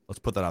 which let's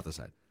put that off the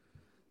side.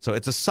 So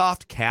it's a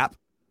soft cap,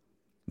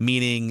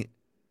 meaning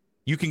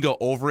you can go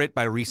over it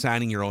by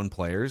re-signing your own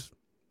players.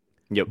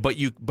 Yep. But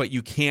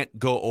you can't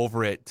go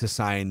over it to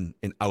sign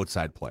an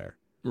outside player.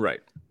 Right.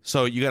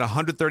 So you got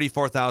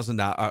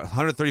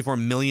 $134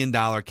 million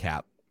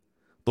cap.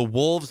 The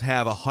Wolves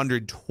have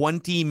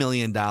 $120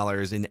 million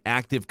in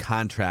active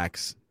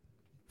contracts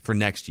for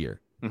next year.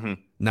 Mm-hmm.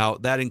 Now,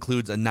 that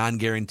includes a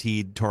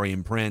non-guaranteed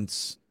Taurean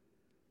Prince.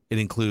 It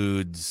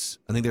includes,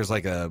 I think there's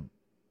like a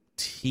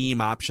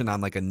team option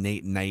on like a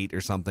Nate Knight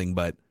or something,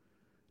 but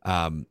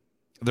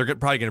they're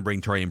probably going to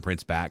bring Taurean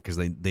Prince back because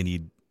they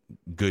need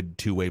good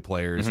two-way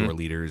players or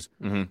leaders.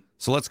 Mm-hmm.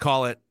 So let's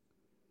call it,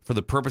 for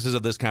the purposes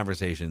of this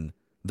conversation,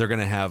 they're going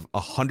to have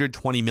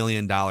 $120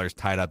 million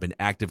tied up in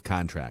active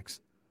contracts.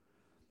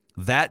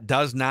 That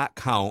does not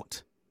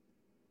count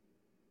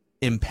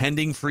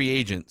impending free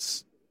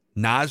agents,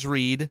 Naz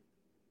Reid,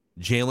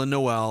 Jalen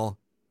Noel,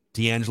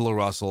 D'Angelo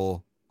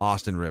Russell,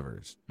 Austin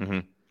Rivers. Mm-hmm.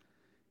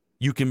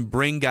 You can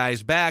bring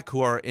guys back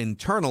who are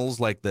internals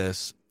like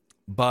this,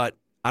 but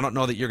I don't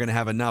know that you're going to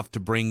have enough to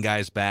bring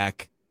guys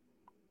back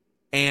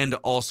and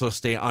also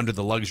stay under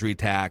the luxury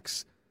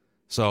tax.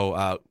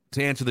 So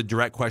to answer the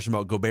direct question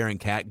about Gobert and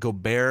Cat,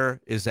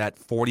 Gobert is at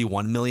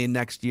 $41 million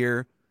next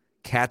year.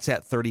 Cat's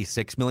at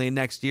 $36 million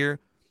next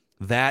year.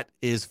 That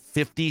is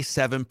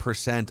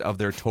 57% of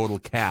their total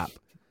cap.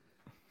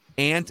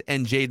 Ant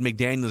and Jaden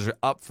McDaniels are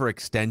up for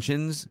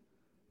extensions.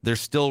 They're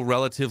still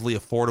relatively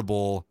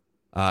affordable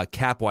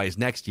cap-wise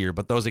next year,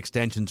 but those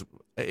extensions,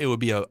 it would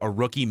be a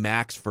rookie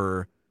max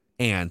for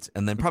Ant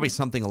and then probably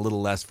something a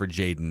little less for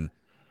Jaden.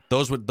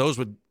 Those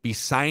would be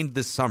signed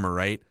this summer,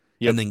 right?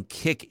 Yep. And then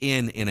kick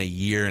in a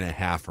year and a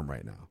half from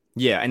right now.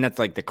 Yeah, and that's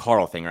like the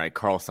Carl thing, right?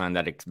 Carl signed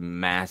that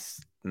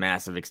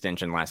massive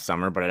extension last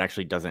summer, but it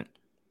actually doesn't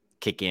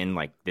kick in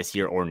like this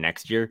year or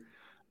next year.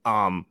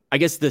 I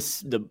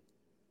guess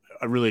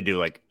I really do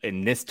like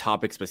in this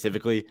topic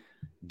specifically,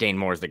 Dane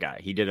Moore is the guy.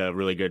 He did a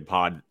really good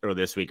pod earlier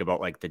this week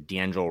about like the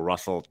D'Angelo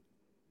Russell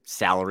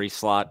salary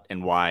slot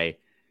and why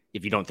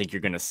if you don't think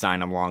you're going to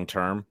sign him long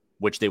term,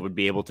 which they would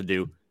be able to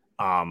do,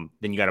 then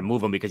you got to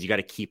move him because you got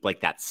to keep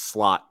like that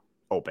slot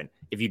open.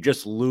 If you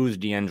just lose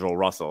D'Angelo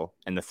Russell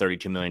and the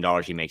 $32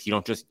 million he makes, you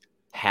don't just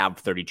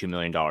have $32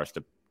 million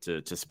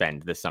to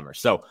spend this summer.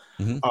 So,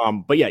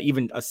 but yeah,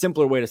 even a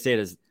simpler way to say it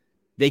is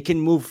they can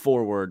move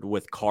forward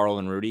with Carl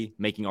and Rudy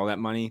making all that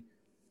money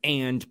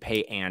and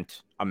pay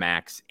Ant a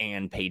max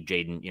and pay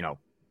Jaden,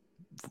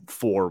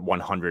 for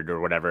 100 or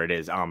whatever it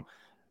is.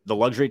 The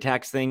luxury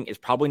tax thing is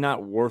probably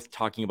not worth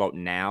talking about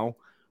now,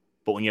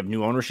 but when you have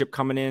new ownership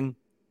coming in,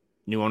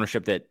 new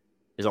ownership that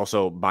is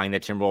also buying the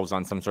Timberwolves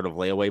on some sort of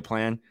layaway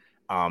plan,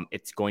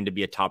 it's going to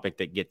be a topic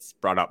that gets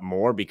brought up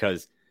more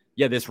because,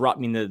 yeah,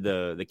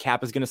 the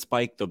cap is going to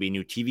spike. There'll be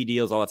new TV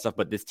deals, all that stuff,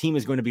 but this team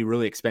is going to be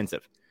really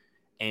expensive.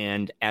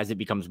 And as it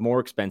becomes more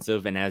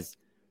expensive and as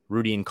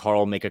Rudy and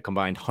Carl make a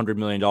combined $100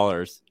 million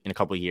in a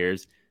couple of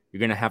years, you're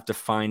going to have to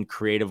find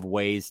creative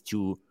ways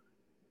to,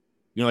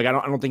 I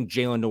don't think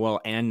Jalen Noel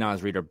and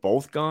Naz Reid are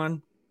both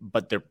gone,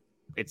 but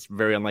it's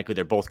very unlikely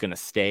they're both going to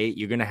stay.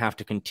 You're going to have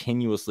to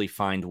continuously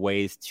find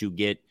ways to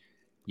get,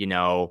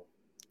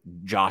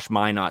 Josh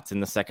Minot's in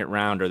the second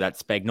round or that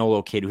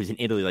Spagnolo kid who's in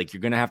Italy. Like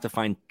you're going to have to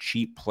find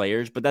cheap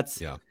players, but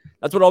that's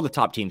what all the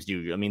top teams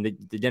do. I mean,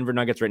 the Denver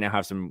Nuggets right now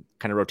have some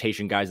kind of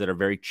rotation guys that are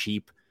very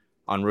cheap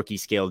on rookie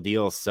scale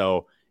deals.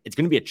 So it's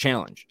going to be a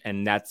challenge.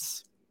 And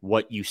that's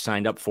what you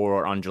signed up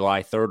for on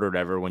July 3rd or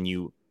whatever, when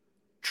you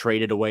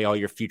traded away all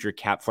your future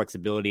cap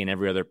flexibility and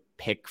every other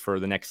pick for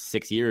the next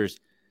 6 years.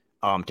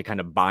 to kind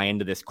of buy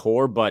into this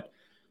core. But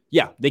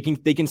yeah, they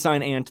can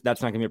sign Ant.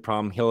 That's not going to be a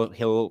problem.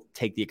 He'll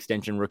take the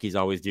extension rookies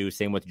always do.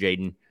 Same with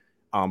Jaden.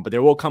 But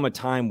there will come a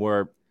time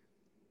where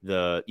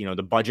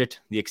the budget,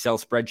 the Excel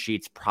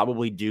spreadsheets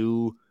probably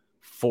do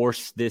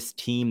force this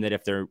team that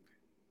if they're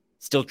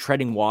still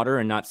treading water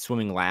and not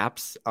swimming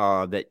laps,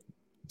 that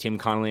Tim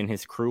Connolly and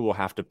his crew will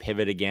have to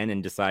pivot again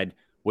and decide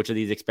which of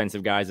these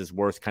expensive guys is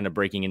worth kind of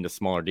breaking into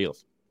smaller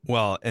deals.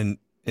 Well, and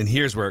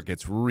here's where it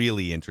gets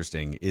really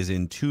interesting is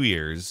in 2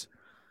 years,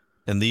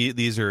 and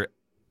these are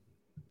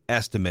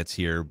estimates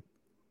here.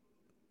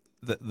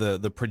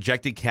 The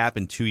projected cap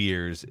in 2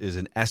 years is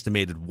an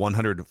estimated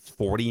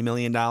 $140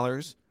 million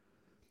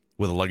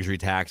with a luxury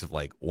tax of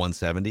like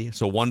 170.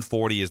 So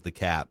 140 is the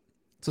cap.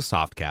 It's a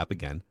soft cap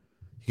again.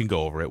 You can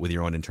go over it with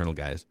your own internal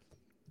guys.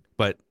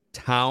 But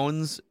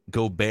Towns,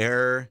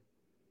 Gobert,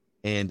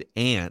 and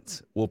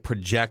Ant will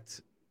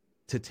project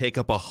to take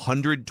up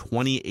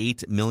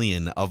 $128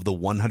 million of the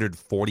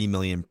 $140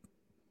 million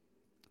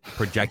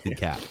projected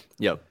cap.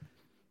 Yep.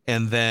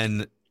 And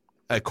then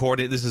I'm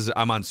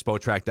on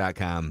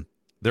Spotrac.com.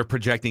 They're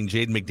projecting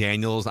Jaden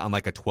McDaniels on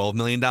like a $12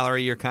 million a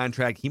year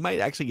contract. He might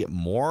actually get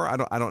more.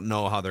 I don't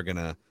know how they're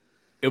gonna.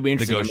 It'll be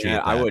interesting. Negotiate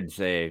that. I would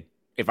say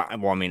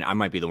I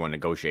might be the one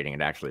negotiating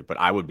it actually, but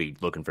I would be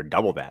looking for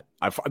double that.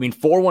 I mean,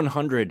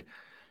 100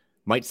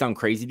 might sound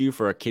crazy to you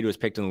for a kid who was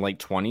picked in the late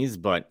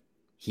 20s, but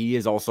he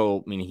is also.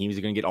 I mean, he was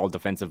going to get all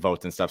defensive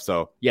votes and stuff.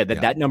 So yeah,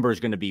 that number is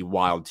going to be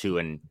wild too,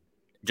 and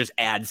just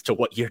adds to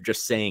what you're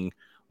just saying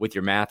with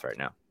your math right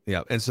now.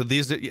 Yeah, and so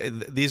these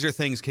are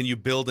things. Can you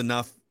build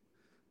enough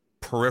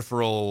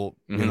peripheral,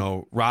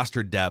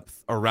 roster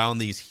depth around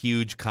these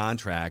huge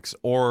contracts,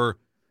 or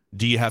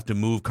do you have to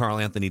move Karl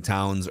Anthony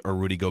Towns or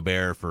Rudy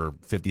Gobert for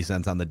 50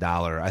 cents on the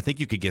dollar? I think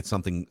you could get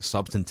something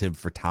substantive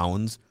for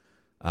Towns.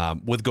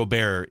 With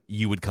Gobert,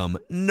 you would come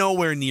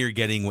nowhere near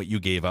getting what you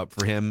gave up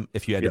for him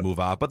if you had to move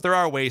off. But there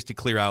are ways to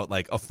clear out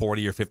like a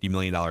 $40 or $50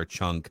 million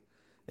chunk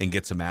and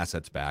get some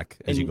assets back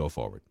as you go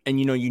forward.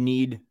 And you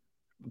need.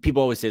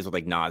 People always say with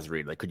like Naz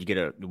Reid, like,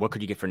 what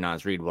could you get for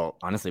Naz Reid? Well,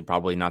 honestly,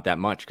 probably not that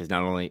much, because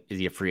not only is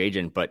he a free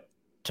agent, but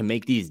to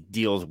make these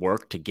deals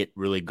work, to get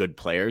really good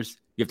players,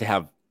 you have to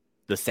have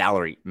the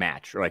salary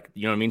match, or like,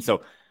 you know what I mean?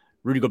 So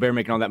Rudy Gobert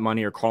making all that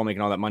money or Karl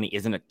making all that money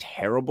isn't a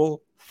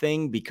terrible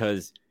thing,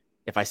 because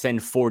if I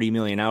send 40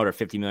 million out or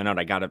 50 million out,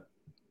 I got to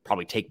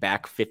probably take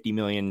back 50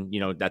 million.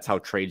 That's how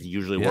trades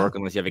usually work,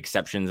 unless you have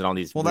exceptions and all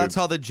these. Well, that's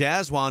how the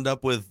Jazz wound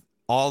up with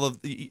all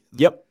of the.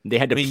 Yep, they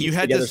had to. I mean, you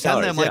had to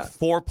send them like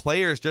 4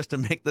 players just to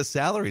make the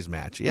salaries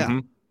match. Yeah.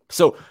 Mm-hmm.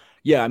 So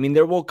yeah, I mean,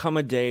 there will come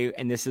a day,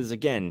 and this is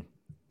again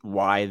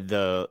why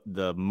the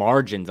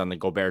margins on the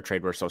Gobert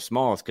trade were so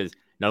small, is because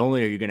not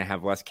only are you going to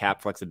have less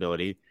cap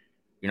flexibility,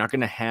 you're not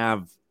going to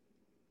have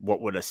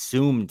what would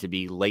assume to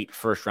be late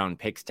first round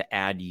picks to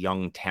add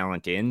young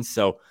talent in.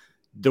 So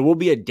there will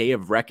be a day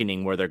of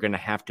reckoning where they're going to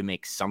have to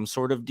make some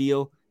sort of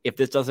deal if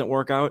this doesn't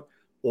work out,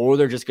 or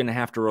they're just going to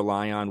have to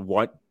rely on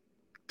what,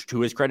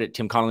 to his credit,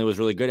 Tim Connolly was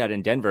really good at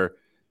in Denver,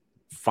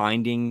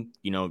 finding,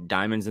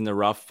 diamonds in the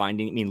rough,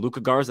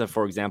 Luka Garza,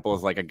 for example,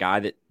 is like a guy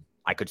that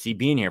I could see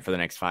being here for the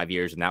next 5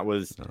 years. And that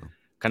was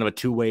kind of a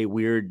two-way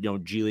weird,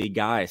 G League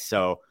guy.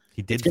 So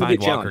he did find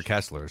Walker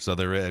Kessler. So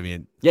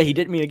yeah, he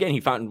did.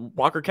 He found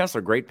Walker Kessler,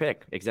 great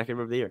pick, executive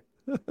of the year.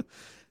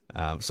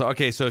 So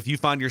if you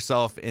found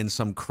yourself in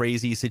some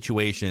crazy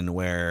situation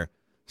where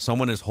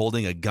someone is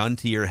holding a gun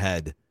to your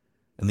head,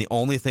 and the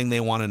only thing they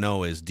want to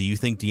know is, do you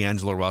think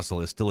D'Angelo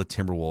Russell is still a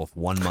Timberwolf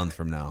 1 month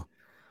from now?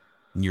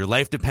 And your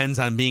life depends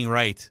on being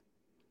right.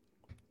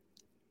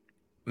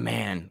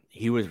 Man,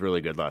 he was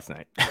really good last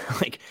night.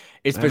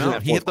 Especially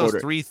that he hit those quarter.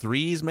 3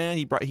 threes, man.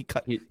 He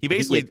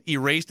basically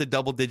erased a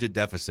double-digit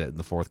deficit in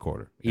the fourth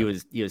quarter. He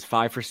was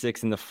 5 for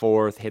 6 in the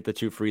fourth. Hit the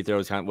 2 free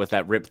throws with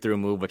that rip-through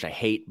move, which I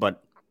hate,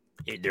 but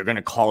they're going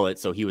to call it,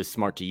 so he was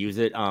smart to use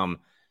it.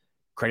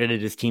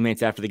 Credited his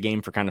teammates after the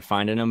game for kind of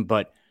finding him,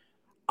 but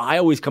I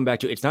always come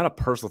back to, it's not a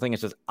personal thing.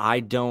 It's just,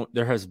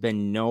 there has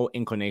been no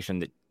inclination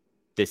that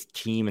this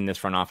team and this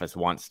front office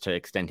wants to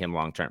extend him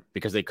long-term,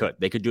 because they could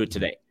do it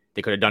today.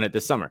 They could have done it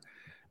this summer.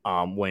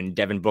 When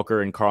Devin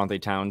Booker and Karl Anthony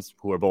Towns,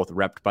 who are both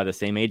repped by the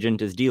same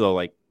agent as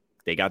D'Lo,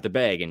 they got the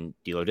bag and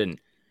D'Lo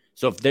didn't.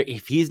 So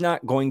if he's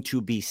not going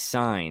to be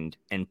signed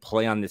and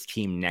play on this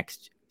team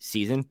next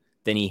season,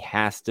 then he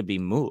has to be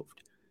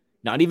moved.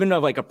 Not even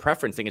a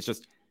preference thing. It's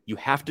just, you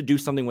have to do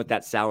something with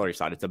that salary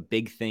side. It's a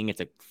big thing.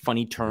 It's a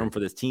funny term for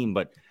this team,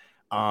 but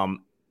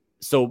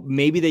so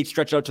maybe they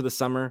stretch out to the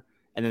summer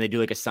and then they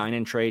do a sign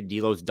and trade.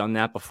 D'Lo's done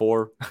that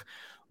before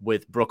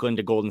with Brooklyn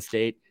to Golden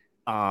State.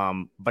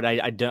 But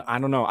I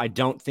don't know. I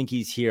don't think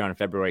he's here on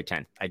February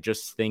 10th. I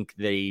just think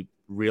they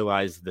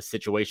realize the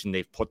situation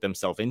they've put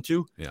themselves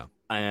into. Yeah.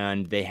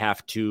 And they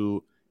have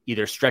to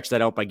either stretch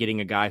that out by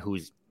getting a guy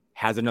who's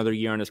has another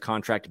year on his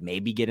contract,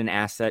 maybe get an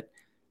asset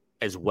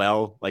as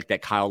well, like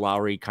that Kyle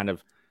Lowry kind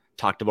of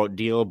talked about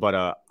deal.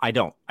 But I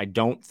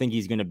don't think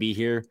he's going to be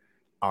here.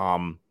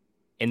 And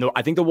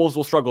I think the Wolves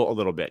will struggle a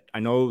little bit. I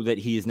know that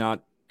he is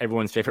not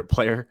everyone's favorite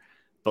player,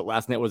 but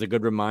last night was a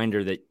good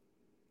reminder that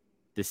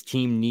this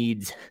team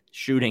needs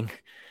shooting.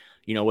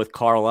 With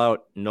Karl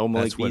out, no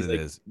Malik That's what Beasley.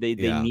 it is. They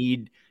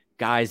need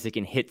guys that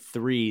can hit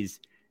threes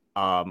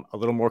a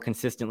little more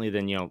consistently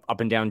than, up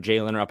and down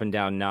Jalen or up and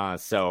down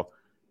Nas. So,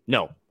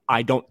 no,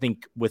 I don't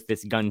think with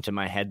this gun to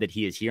my head that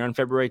he is here on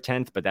February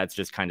 10th, but that's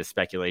just kind of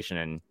speculation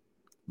and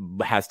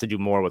has to do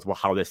more with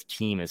how this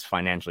team is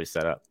financially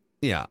set up.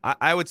 Yeah,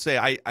 I would say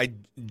I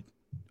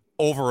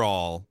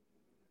overall,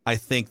 I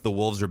think the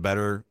Wolves are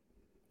better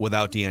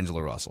without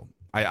D'Angelo Russell.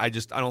 I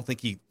don't think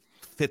he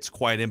fits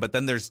quite in, but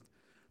then there's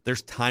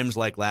times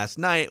like last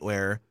night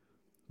where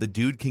the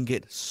dude can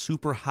get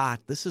super hot.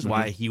 This is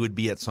why he would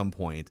be at some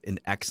point an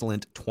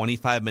excellent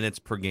 25 minutes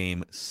per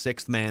game,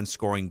 sixth man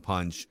scoring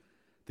punch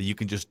that you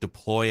can just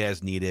deploy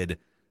as needed.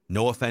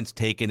 No offense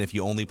taken if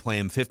you only play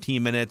him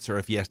 15 minutes or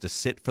if he has to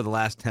sit for the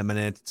last 10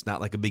 minutes. It's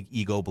not like a big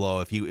ego blow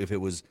if it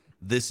was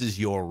this is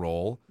your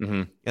role.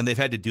 And they've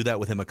had to do that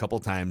with him a couple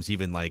times,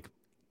 even like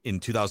in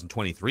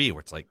 2023,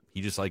 where it's like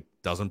he just like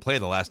doesn't play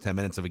the last 10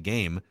 minutes of a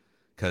game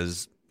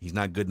because he's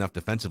not good enough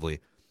defensively.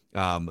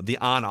 The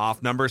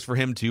on-off numbers for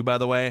him too, by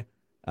the way.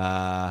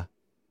 So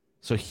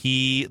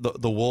the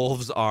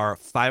Wolves are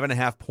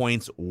 5.5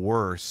 points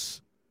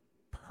worse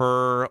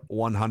per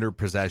 100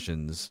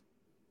 possessions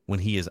when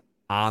he is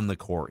on the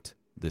court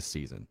this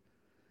season.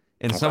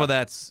 And some of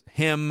that's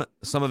him,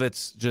 some of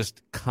it's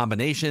just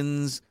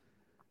combinations.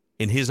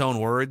 In his own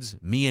words,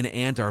 me and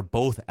Ant are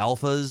both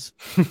alphas.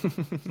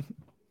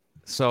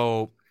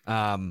 So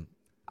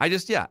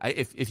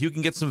if you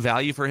can get some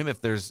value for him, if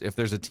there's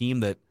a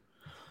team that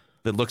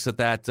looks at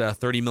that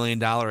 $30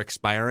 million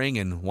expiring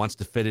and wants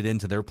to fit it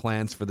into their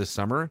plans for this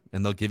summer,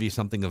 and they'll give you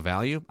something of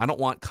value. I don't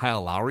want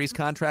Kyle Lowry's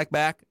contract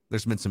back.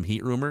 There's been some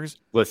Heat rumors.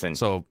 Listen.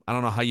 So I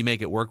don't know how you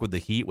make it work with the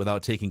Heat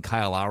without taking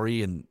Kyle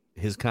Lowry and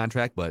his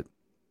contract, but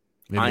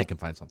maybe they can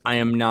find something.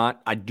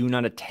 I do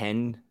not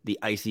attend the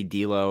Icy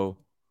D'Lo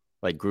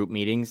group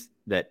meetings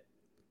that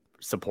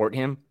support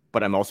him,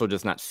 but I'm also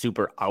just not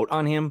super out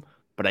on him.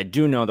 But I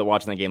do know that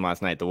watching the game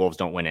last night, the Wolves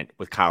don't win it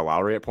with Kyle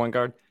Lowry at point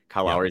guard.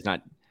 Kyle Lowry's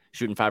not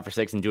shooting 5 for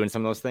 6 and doing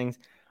some of those things.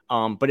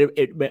 But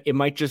it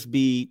might just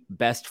be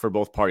best for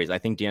both parties. I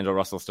think D'Angelo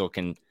Russell still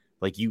can,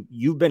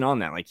 you've been on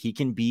that. He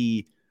can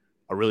be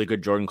a really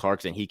good Jordan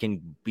Clarkson. He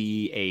can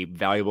be a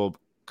valuable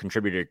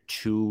contributor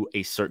to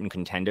a certain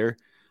contender.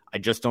 I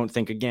just don't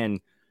think, again,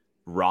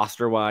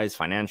 roster-wise,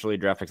 financially,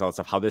 draft picks, all that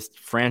stuff, how this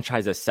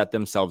franchise has set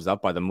themselves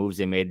up by the moves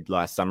they made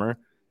last summer.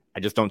 I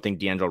just don't think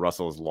D'Angelo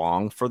Russell is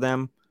long for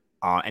them.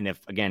 And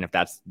if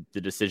that's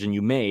the decision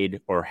you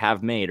made or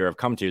have made or have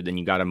come to, then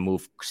you got to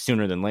move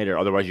sooner than later.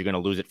 Otherwise, you're going to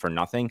lose it for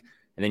nothing.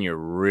 And then you're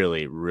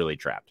really, really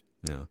trapped.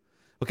 Yeah.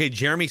 Okay.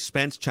 Jeremy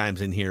Spence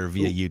chimes in here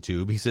via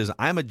YouTube. He says,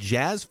 I'm a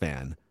Jazz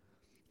fan.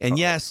 And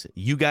yes,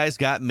 you guys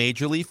got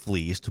majorly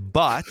fleeced,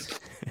 but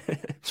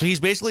so he's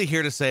basically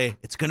here to say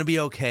it's going to be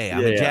okay.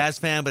 I'm a Jazz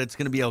fan, but it's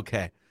going to be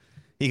okay.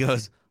 He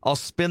goes, I'll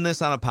spin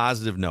this on a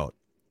positive note.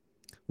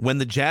 When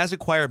the Jazz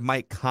acquired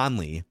Mike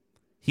Conley,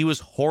 he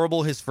was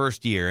horrible his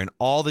first year, and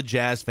all the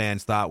Jazz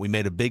fans thought we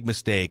made a big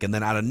mistake. And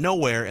then out of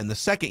nowhere, in the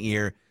second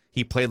year,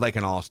 he played like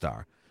an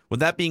all-star. With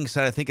that being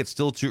said, I think it's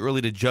still too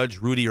early to judge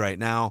Rudy right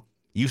now.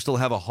 You still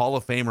have a Hall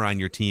of Famer on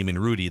your team in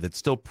Rudy that's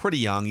still pretty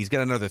young. He's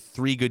got another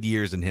 3 good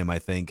years in him, I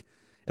think.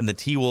 And the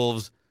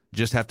T-Wolves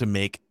just have to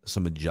make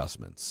some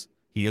adjustments.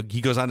 He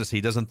goes on to say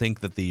he doesn't think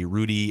that the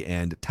Rudy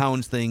and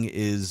Towns thing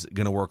is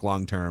going to work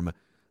long-term.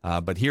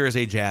 But here is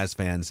a Jazz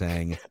fan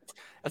saying,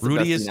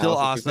 Rudy is still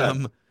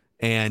awesome,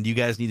 and you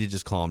guys need to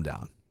just calm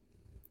down.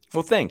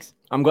 Well, thanks.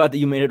 I'm glad that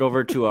you made it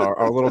over to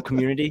our little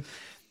community.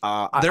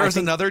 There was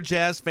another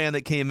Jazz fan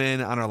that came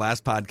in on our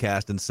last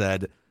podcast and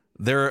said,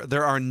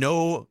 there are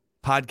no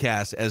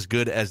podcasts as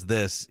good as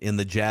this in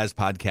the Jazz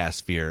podcast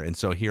sphere. And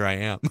so here I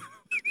am.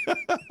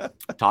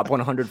 Top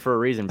 100 for a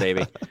reason,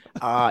 baby.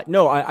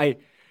 No,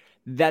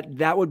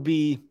 that would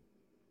be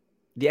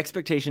the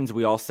expectations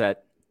we all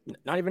set.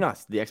 Not even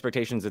us. The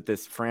expectations that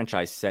this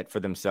franchise set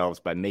for themselves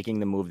by making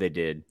the move they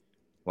did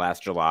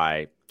last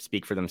July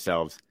speak for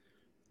themselves.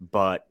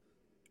 But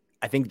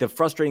I think the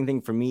frustrating thing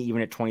for me,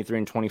 even at 23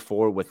 and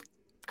 24, with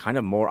kind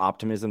of more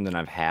optimism than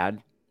I've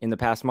had in the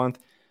past month,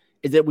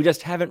 is that we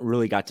just haven't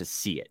really got to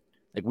see it.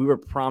 We were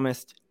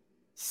promised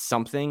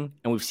something,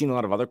 and we've seen a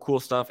lot of other cool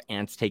stuff.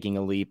 Ant's taking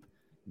a leap.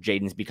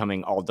 Jaden's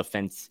becoming all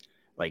defense,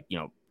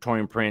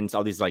 Taurean Prince,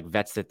 all these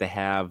vets that they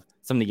have,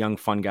 some of the young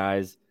fun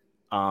guys.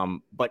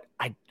 But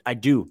I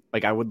do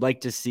I would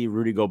like to see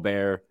Rudy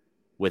Gobert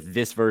with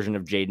this version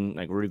of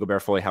Jaden, Rudy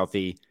Gobert fully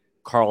healthy,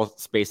 Karl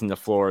spacing the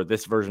floor,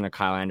 this version of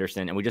Kyle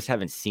Anderson, and we just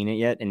haven't seen it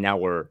yet. And now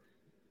we're,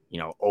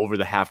 over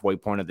the halfway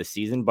point of the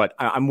season. But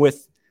I'm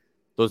with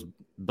those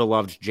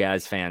beloved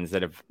Jazz fans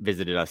that have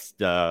visited us.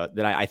 That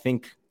I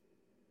think,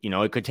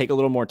 it could take a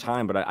little more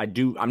time. But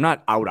I'm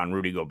not out on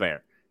Rudy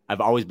Gobert.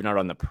 I've always been out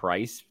on the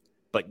price,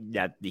 but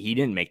that he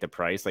didn't make the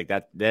price.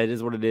 That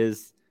is what it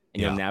is.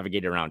 And you'll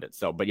navigate around it.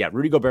 So, but yeah,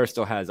 Rudy Gobert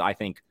still has, I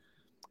think,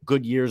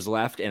 good years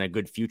left and a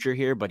good future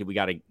here, but they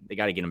got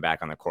to get him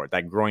back on the court.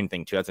 That groin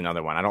thing too, that's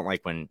another one. I don't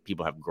like when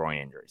people have groin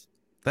injuries.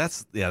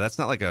 That's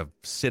not like a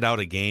sit out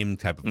a game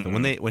type of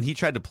thing. When he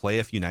tried to play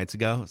a few nights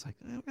ago, it's like,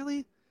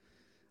 really?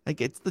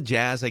 It's the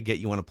Jazz. I get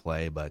you want to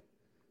play, but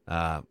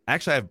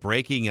actually I have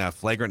breaking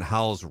Flagrant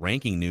Howls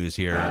ranking news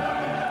here.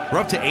 We're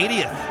up to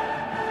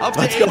 80th.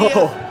 Let's 80th.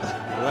 go.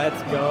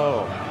 Let's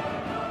go.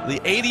 The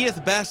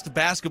 80th best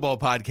basketball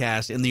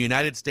podcast in the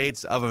United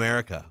States of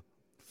America.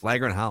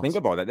 Flagrant Howls. Think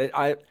about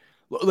that.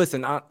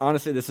 Listen,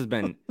 honestly, this has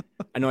been,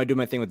 I know I do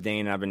my thing with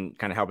Dane, and I've been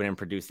kind of helping him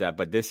produce that,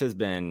 but this has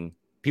been,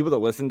 people that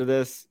listen to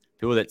this,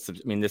 people that,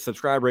 the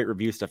subscribe, rate,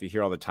 review stuff you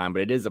hear all the time,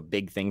 but it is a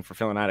big thing for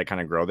Phil and I to kind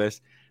of grow this.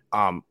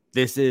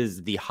 This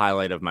is the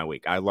highlight of my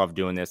week. I love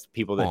doing this.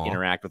 People that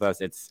interact with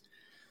us, it's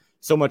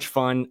so much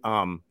fun.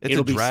 It's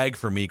a drag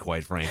for me,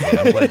 quite frankly.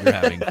 I'm glad you're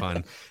having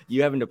fun.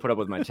 You having to put up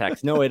with my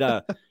text. No,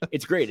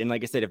 it's great. And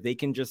like I said, if they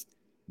can just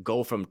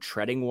go from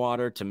treading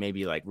water to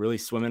maybe like really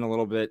swimming a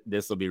little bit,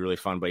 this will be really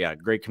fun. But yeah,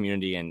 great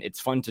community, and it's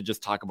fun to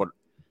just talk about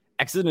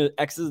X's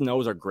and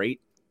O's are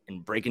great,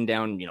 and breaking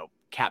down,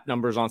 cap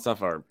numbers on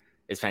stuff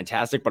is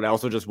fantastic. But I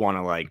also just want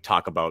to like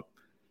talk about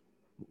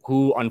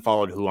who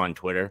unfollowed who on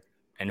Twitter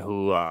and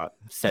who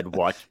said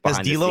what. Has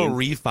D'Lo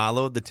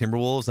refollowed the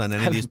Timberwolves on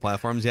any of these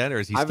platforms yet, or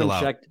is he still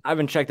out? I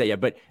haven't checked that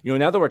yet. But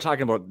now that we're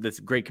talking about this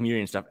great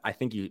community and stuff, I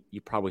think you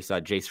probably saw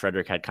Jace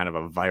Frederick had kind of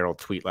a viral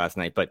tweet last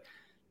night. But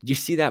did you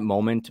see that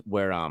moment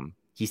where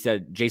he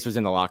said Jace was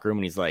in the locker room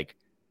and he's like,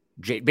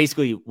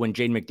 basically when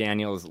Jaden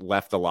McDaniels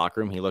left the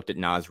locker room, he looked at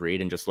Naz Reid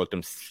and just looked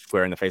him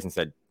square in the face and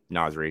said,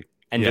 Naz Reid,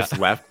 and just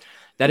left.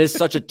 That is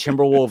such a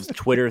Timberwolves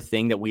Twitter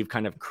thing that we've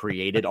kind of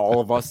created, all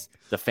of us,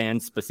 the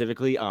fans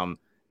specifically,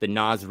 the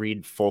Naz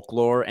Reid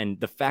folklore, and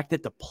the fact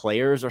that the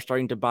players are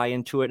starting to buy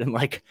into it and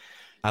like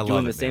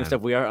doing the same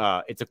stuff we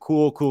are. It's a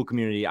cool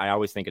community. I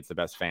always think it's the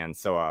best fans.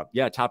 So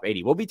top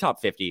 80. We'll be top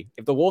 50.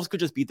 If the Wolves could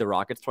just beat the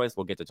Rockets twice,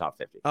 we'll get to top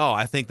 50. Oh,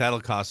 I think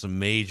that'll cause some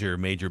major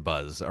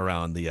buzz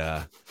around the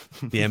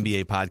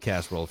NBA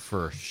podcast world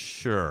for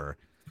sure.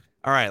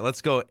 All right,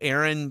 let's go.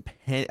 Aaron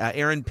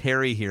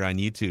Perry here on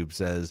YouTube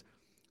says,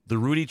 the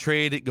Rudy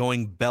trade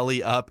going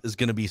belly up is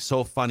going to be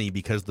so funny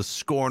because the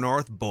Score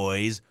North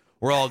boys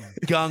were all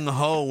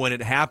gung-ho when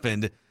it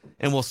happened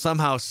and will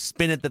somehow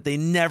spin it that they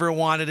never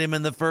wanted him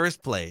in the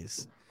first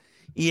place.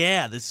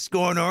 Yeah, the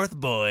Score North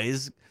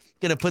boys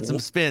going to put some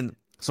spin.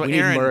 So we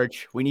Aaron, need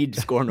merch. We need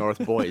Score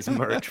North boys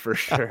merch for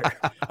sure.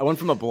 I went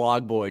from a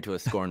blog boy to a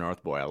Score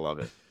North boy. I love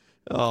it.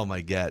 Oh,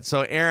 my God.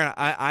 So, Aaron,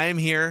 I am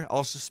here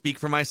also speak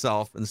for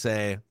myself and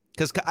say,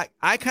 because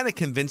I kind of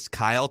convinced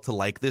Kyle to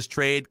like this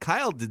trade.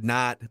 Kyle did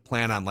not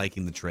plan on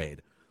liking the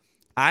trade.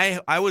 I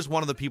was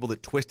one of the people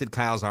that twisted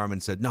Kyle's arm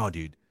and said, no,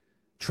 dude,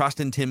 trust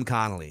in Tim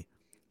Connolly.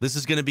 This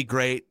is going to be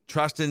great.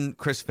 Trust in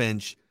Chris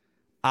Finch.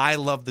 I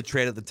loved the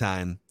trade at the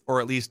time,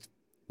 or at least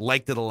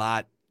liked it a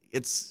lot.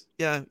 It's,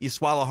 you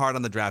swallow hard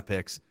on the draft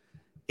picks.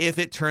 If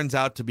it turns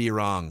out to be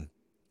wrong,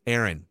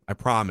 Aaron, I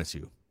promise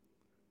you,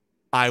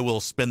 I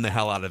will spin the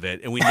hell out of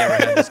it, and we never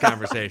had this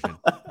conversation.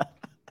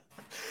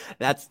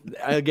 That's,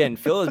 again,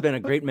 Phil has been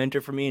a great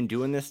mentor for me in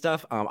doing this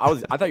stuff. I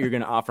thought you were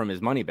going to offer him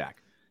his money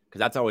back, because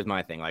that's always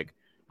my thing. Like,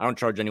 I don't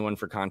charge anyone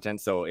for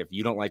content, so if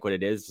you don't like what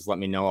it is, just let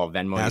me know. I'll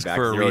Venmo you back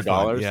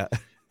 $0. Yeah.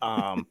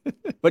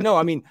 But no,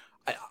 I mean,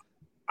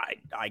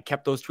 I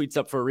kept those tweets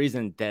up for a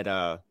reason.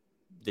 That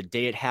the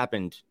day it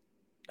happened,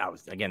 I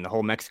was, again, the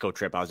whole Mexico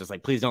trip, I was just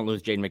like, please don't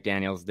lose Jaden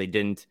McDaniels. They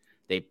didn't.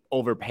 They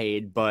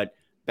overpaid. But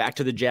back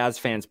to the Jazz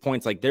fans'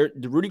 points, like the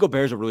Rudy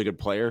Gobert is a really good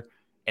player,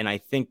 and I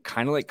think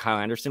kind of like Kyle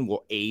Anderson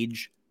will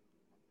age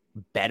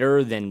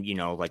better than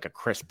like a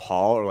Chris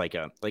Paul or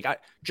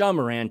John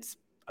Morant's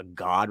a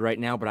god right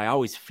now, but I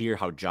always fear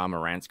how John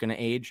Morant's going to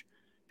age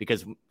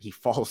because he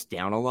falls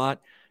down a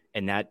lot,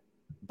 and that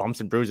bumps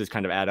and bruises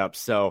kind of add up.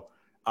 So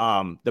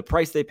the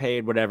price they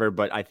paid, whatever,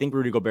 but I think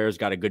Rudy Gobert's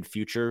got a good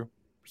future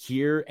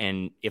here,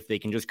 and if they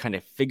can just kind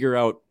of figure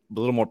out a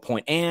little more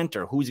point ant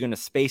or who's going to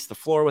space the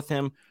floor with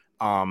him,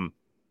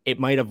 it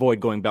might avoid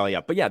going belly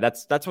up. But yeah,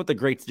 that's what the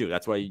greats do.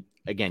 That's why,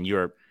 again,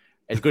 you're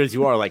as good as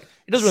you are. Like,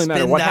 it doesn't really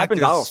matter what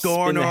happens. I'll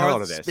spin the hell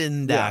out of this.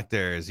 Spin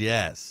doctors,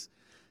 yes.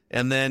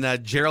 And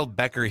then Gerald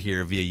Becker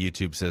here via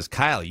YouTube says,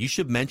 Kyle, you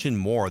should mention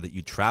more that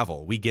you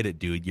travel. We get it,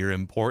 dude. You're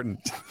important.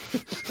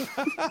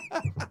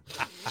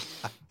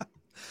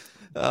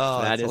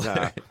 That is,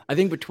 I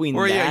think between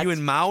are you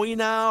in Maui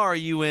now? Are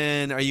you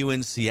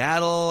in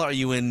Seattle? Are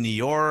you in New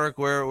York?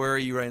 Where are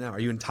you right now? Are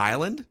you in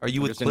Thailand? Are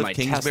you with Cliff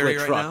Kingsbury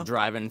right now?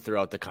 Driving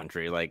throughout the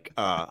country. Like,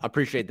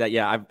 appreciate that.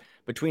 Yeah,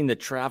 between the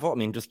travel, I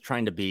mean, just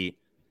trying to be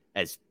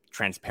as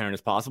transparent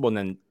as possible. And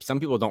then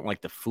some people don't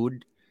like the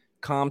food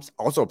comps.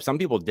 Also, some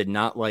people did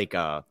not like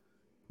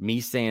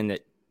me saying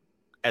that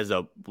as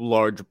a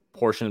large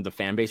portion of the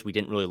fan base, we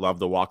didn't really love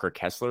the Walker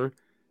Kessler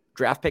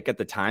draft pick at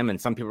the time.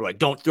 And some people were like,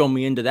 don't throw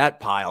me into that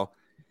pile.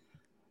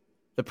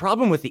 The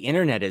problem with the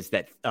internet is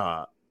that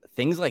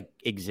things like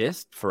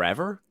exist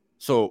forever.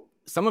 So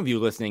some of you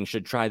listening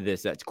should try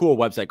this. It's a cool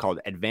website called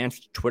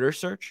Advanced Twitter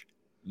Search.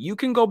 You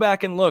can go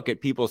back and look at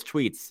people's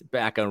tweets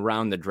back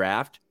around the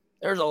draft.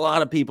 There's a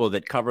lot of people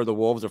that cover the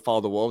Wolves or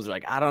follow the Wolves. They're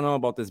like, I don't know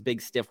about this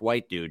big stiff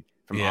white dude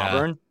from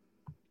Auburn.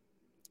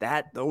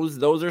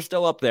 those are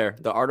still up there.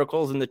 The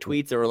articles and the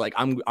tweets are like,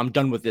 I'm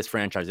done with this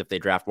franchise if they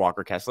draft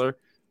Walker Kessler.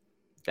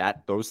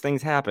 Those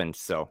things happen.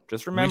 So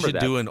just remember we should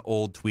that. do an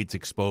old tweets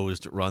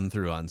exposed run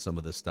through on some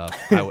of this stuff.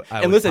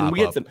 And listen,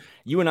 we had some.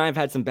 You and I have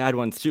had some bad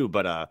ones too,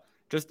 but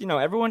just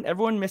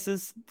everyone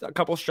misses a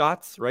couple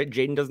shots, right?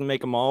 Jaden doesn't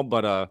make them all,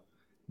 but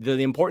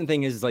the important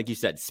thing is, like you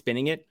said,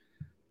 spinning it.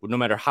 No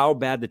matter how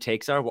bad the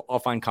takes are, I'll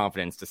find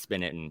confidence to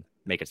spin it and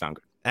make it sound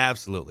good.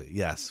 Absolutely,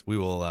 yes. We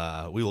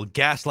will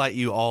gaslight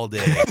you all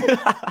day.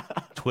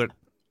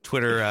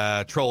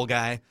 Twitter troll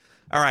guy.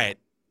 All right.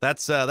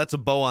 That's a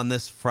bow on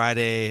this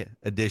Friday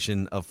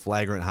edition of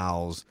Flagrant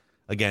Howls.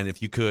 Again,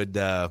 if you could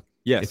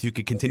if you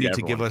could continue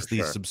to give us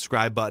the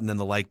subscribe button and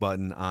the like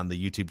button on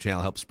the YouTube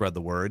channel, help spread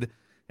the word.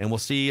 And we'll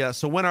see.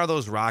 So when are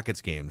those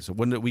Rockets games?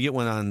 When do we get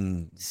one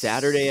on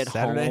Saturday at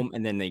home,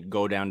 and then they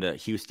go down to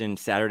Houston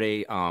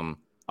Saturday.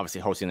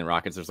 Obviously hosting the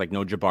Rockets. There's like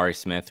no Jabari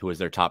Smith, who was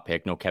their top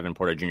pick, no Kevin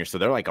Porter Jr. So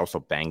they're like also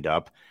banged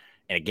up.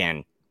 And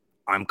again,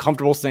 I'm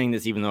comfortable saying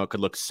this, even though it could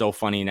look so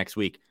funny next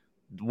week.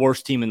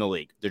 Worst team in the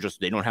league.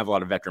 They don't have a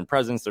lot of veteran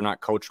presence. They're not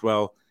coached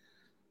well.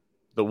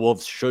 The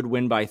Wolves should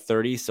win by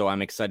 30, so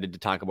I'm excited to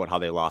talk about how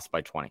they lost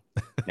by 20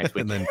 next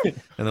week. and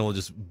then we'll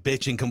just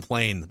bitch and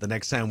complain the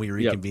next time we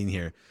reconvene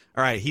here.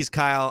 All right, he's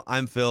Kyle.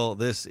 I'm Phil.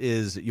 This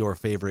is your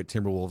favorite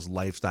Timberwolves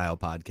lifestyle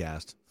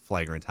podcast,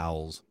 Flagrant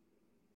Howls.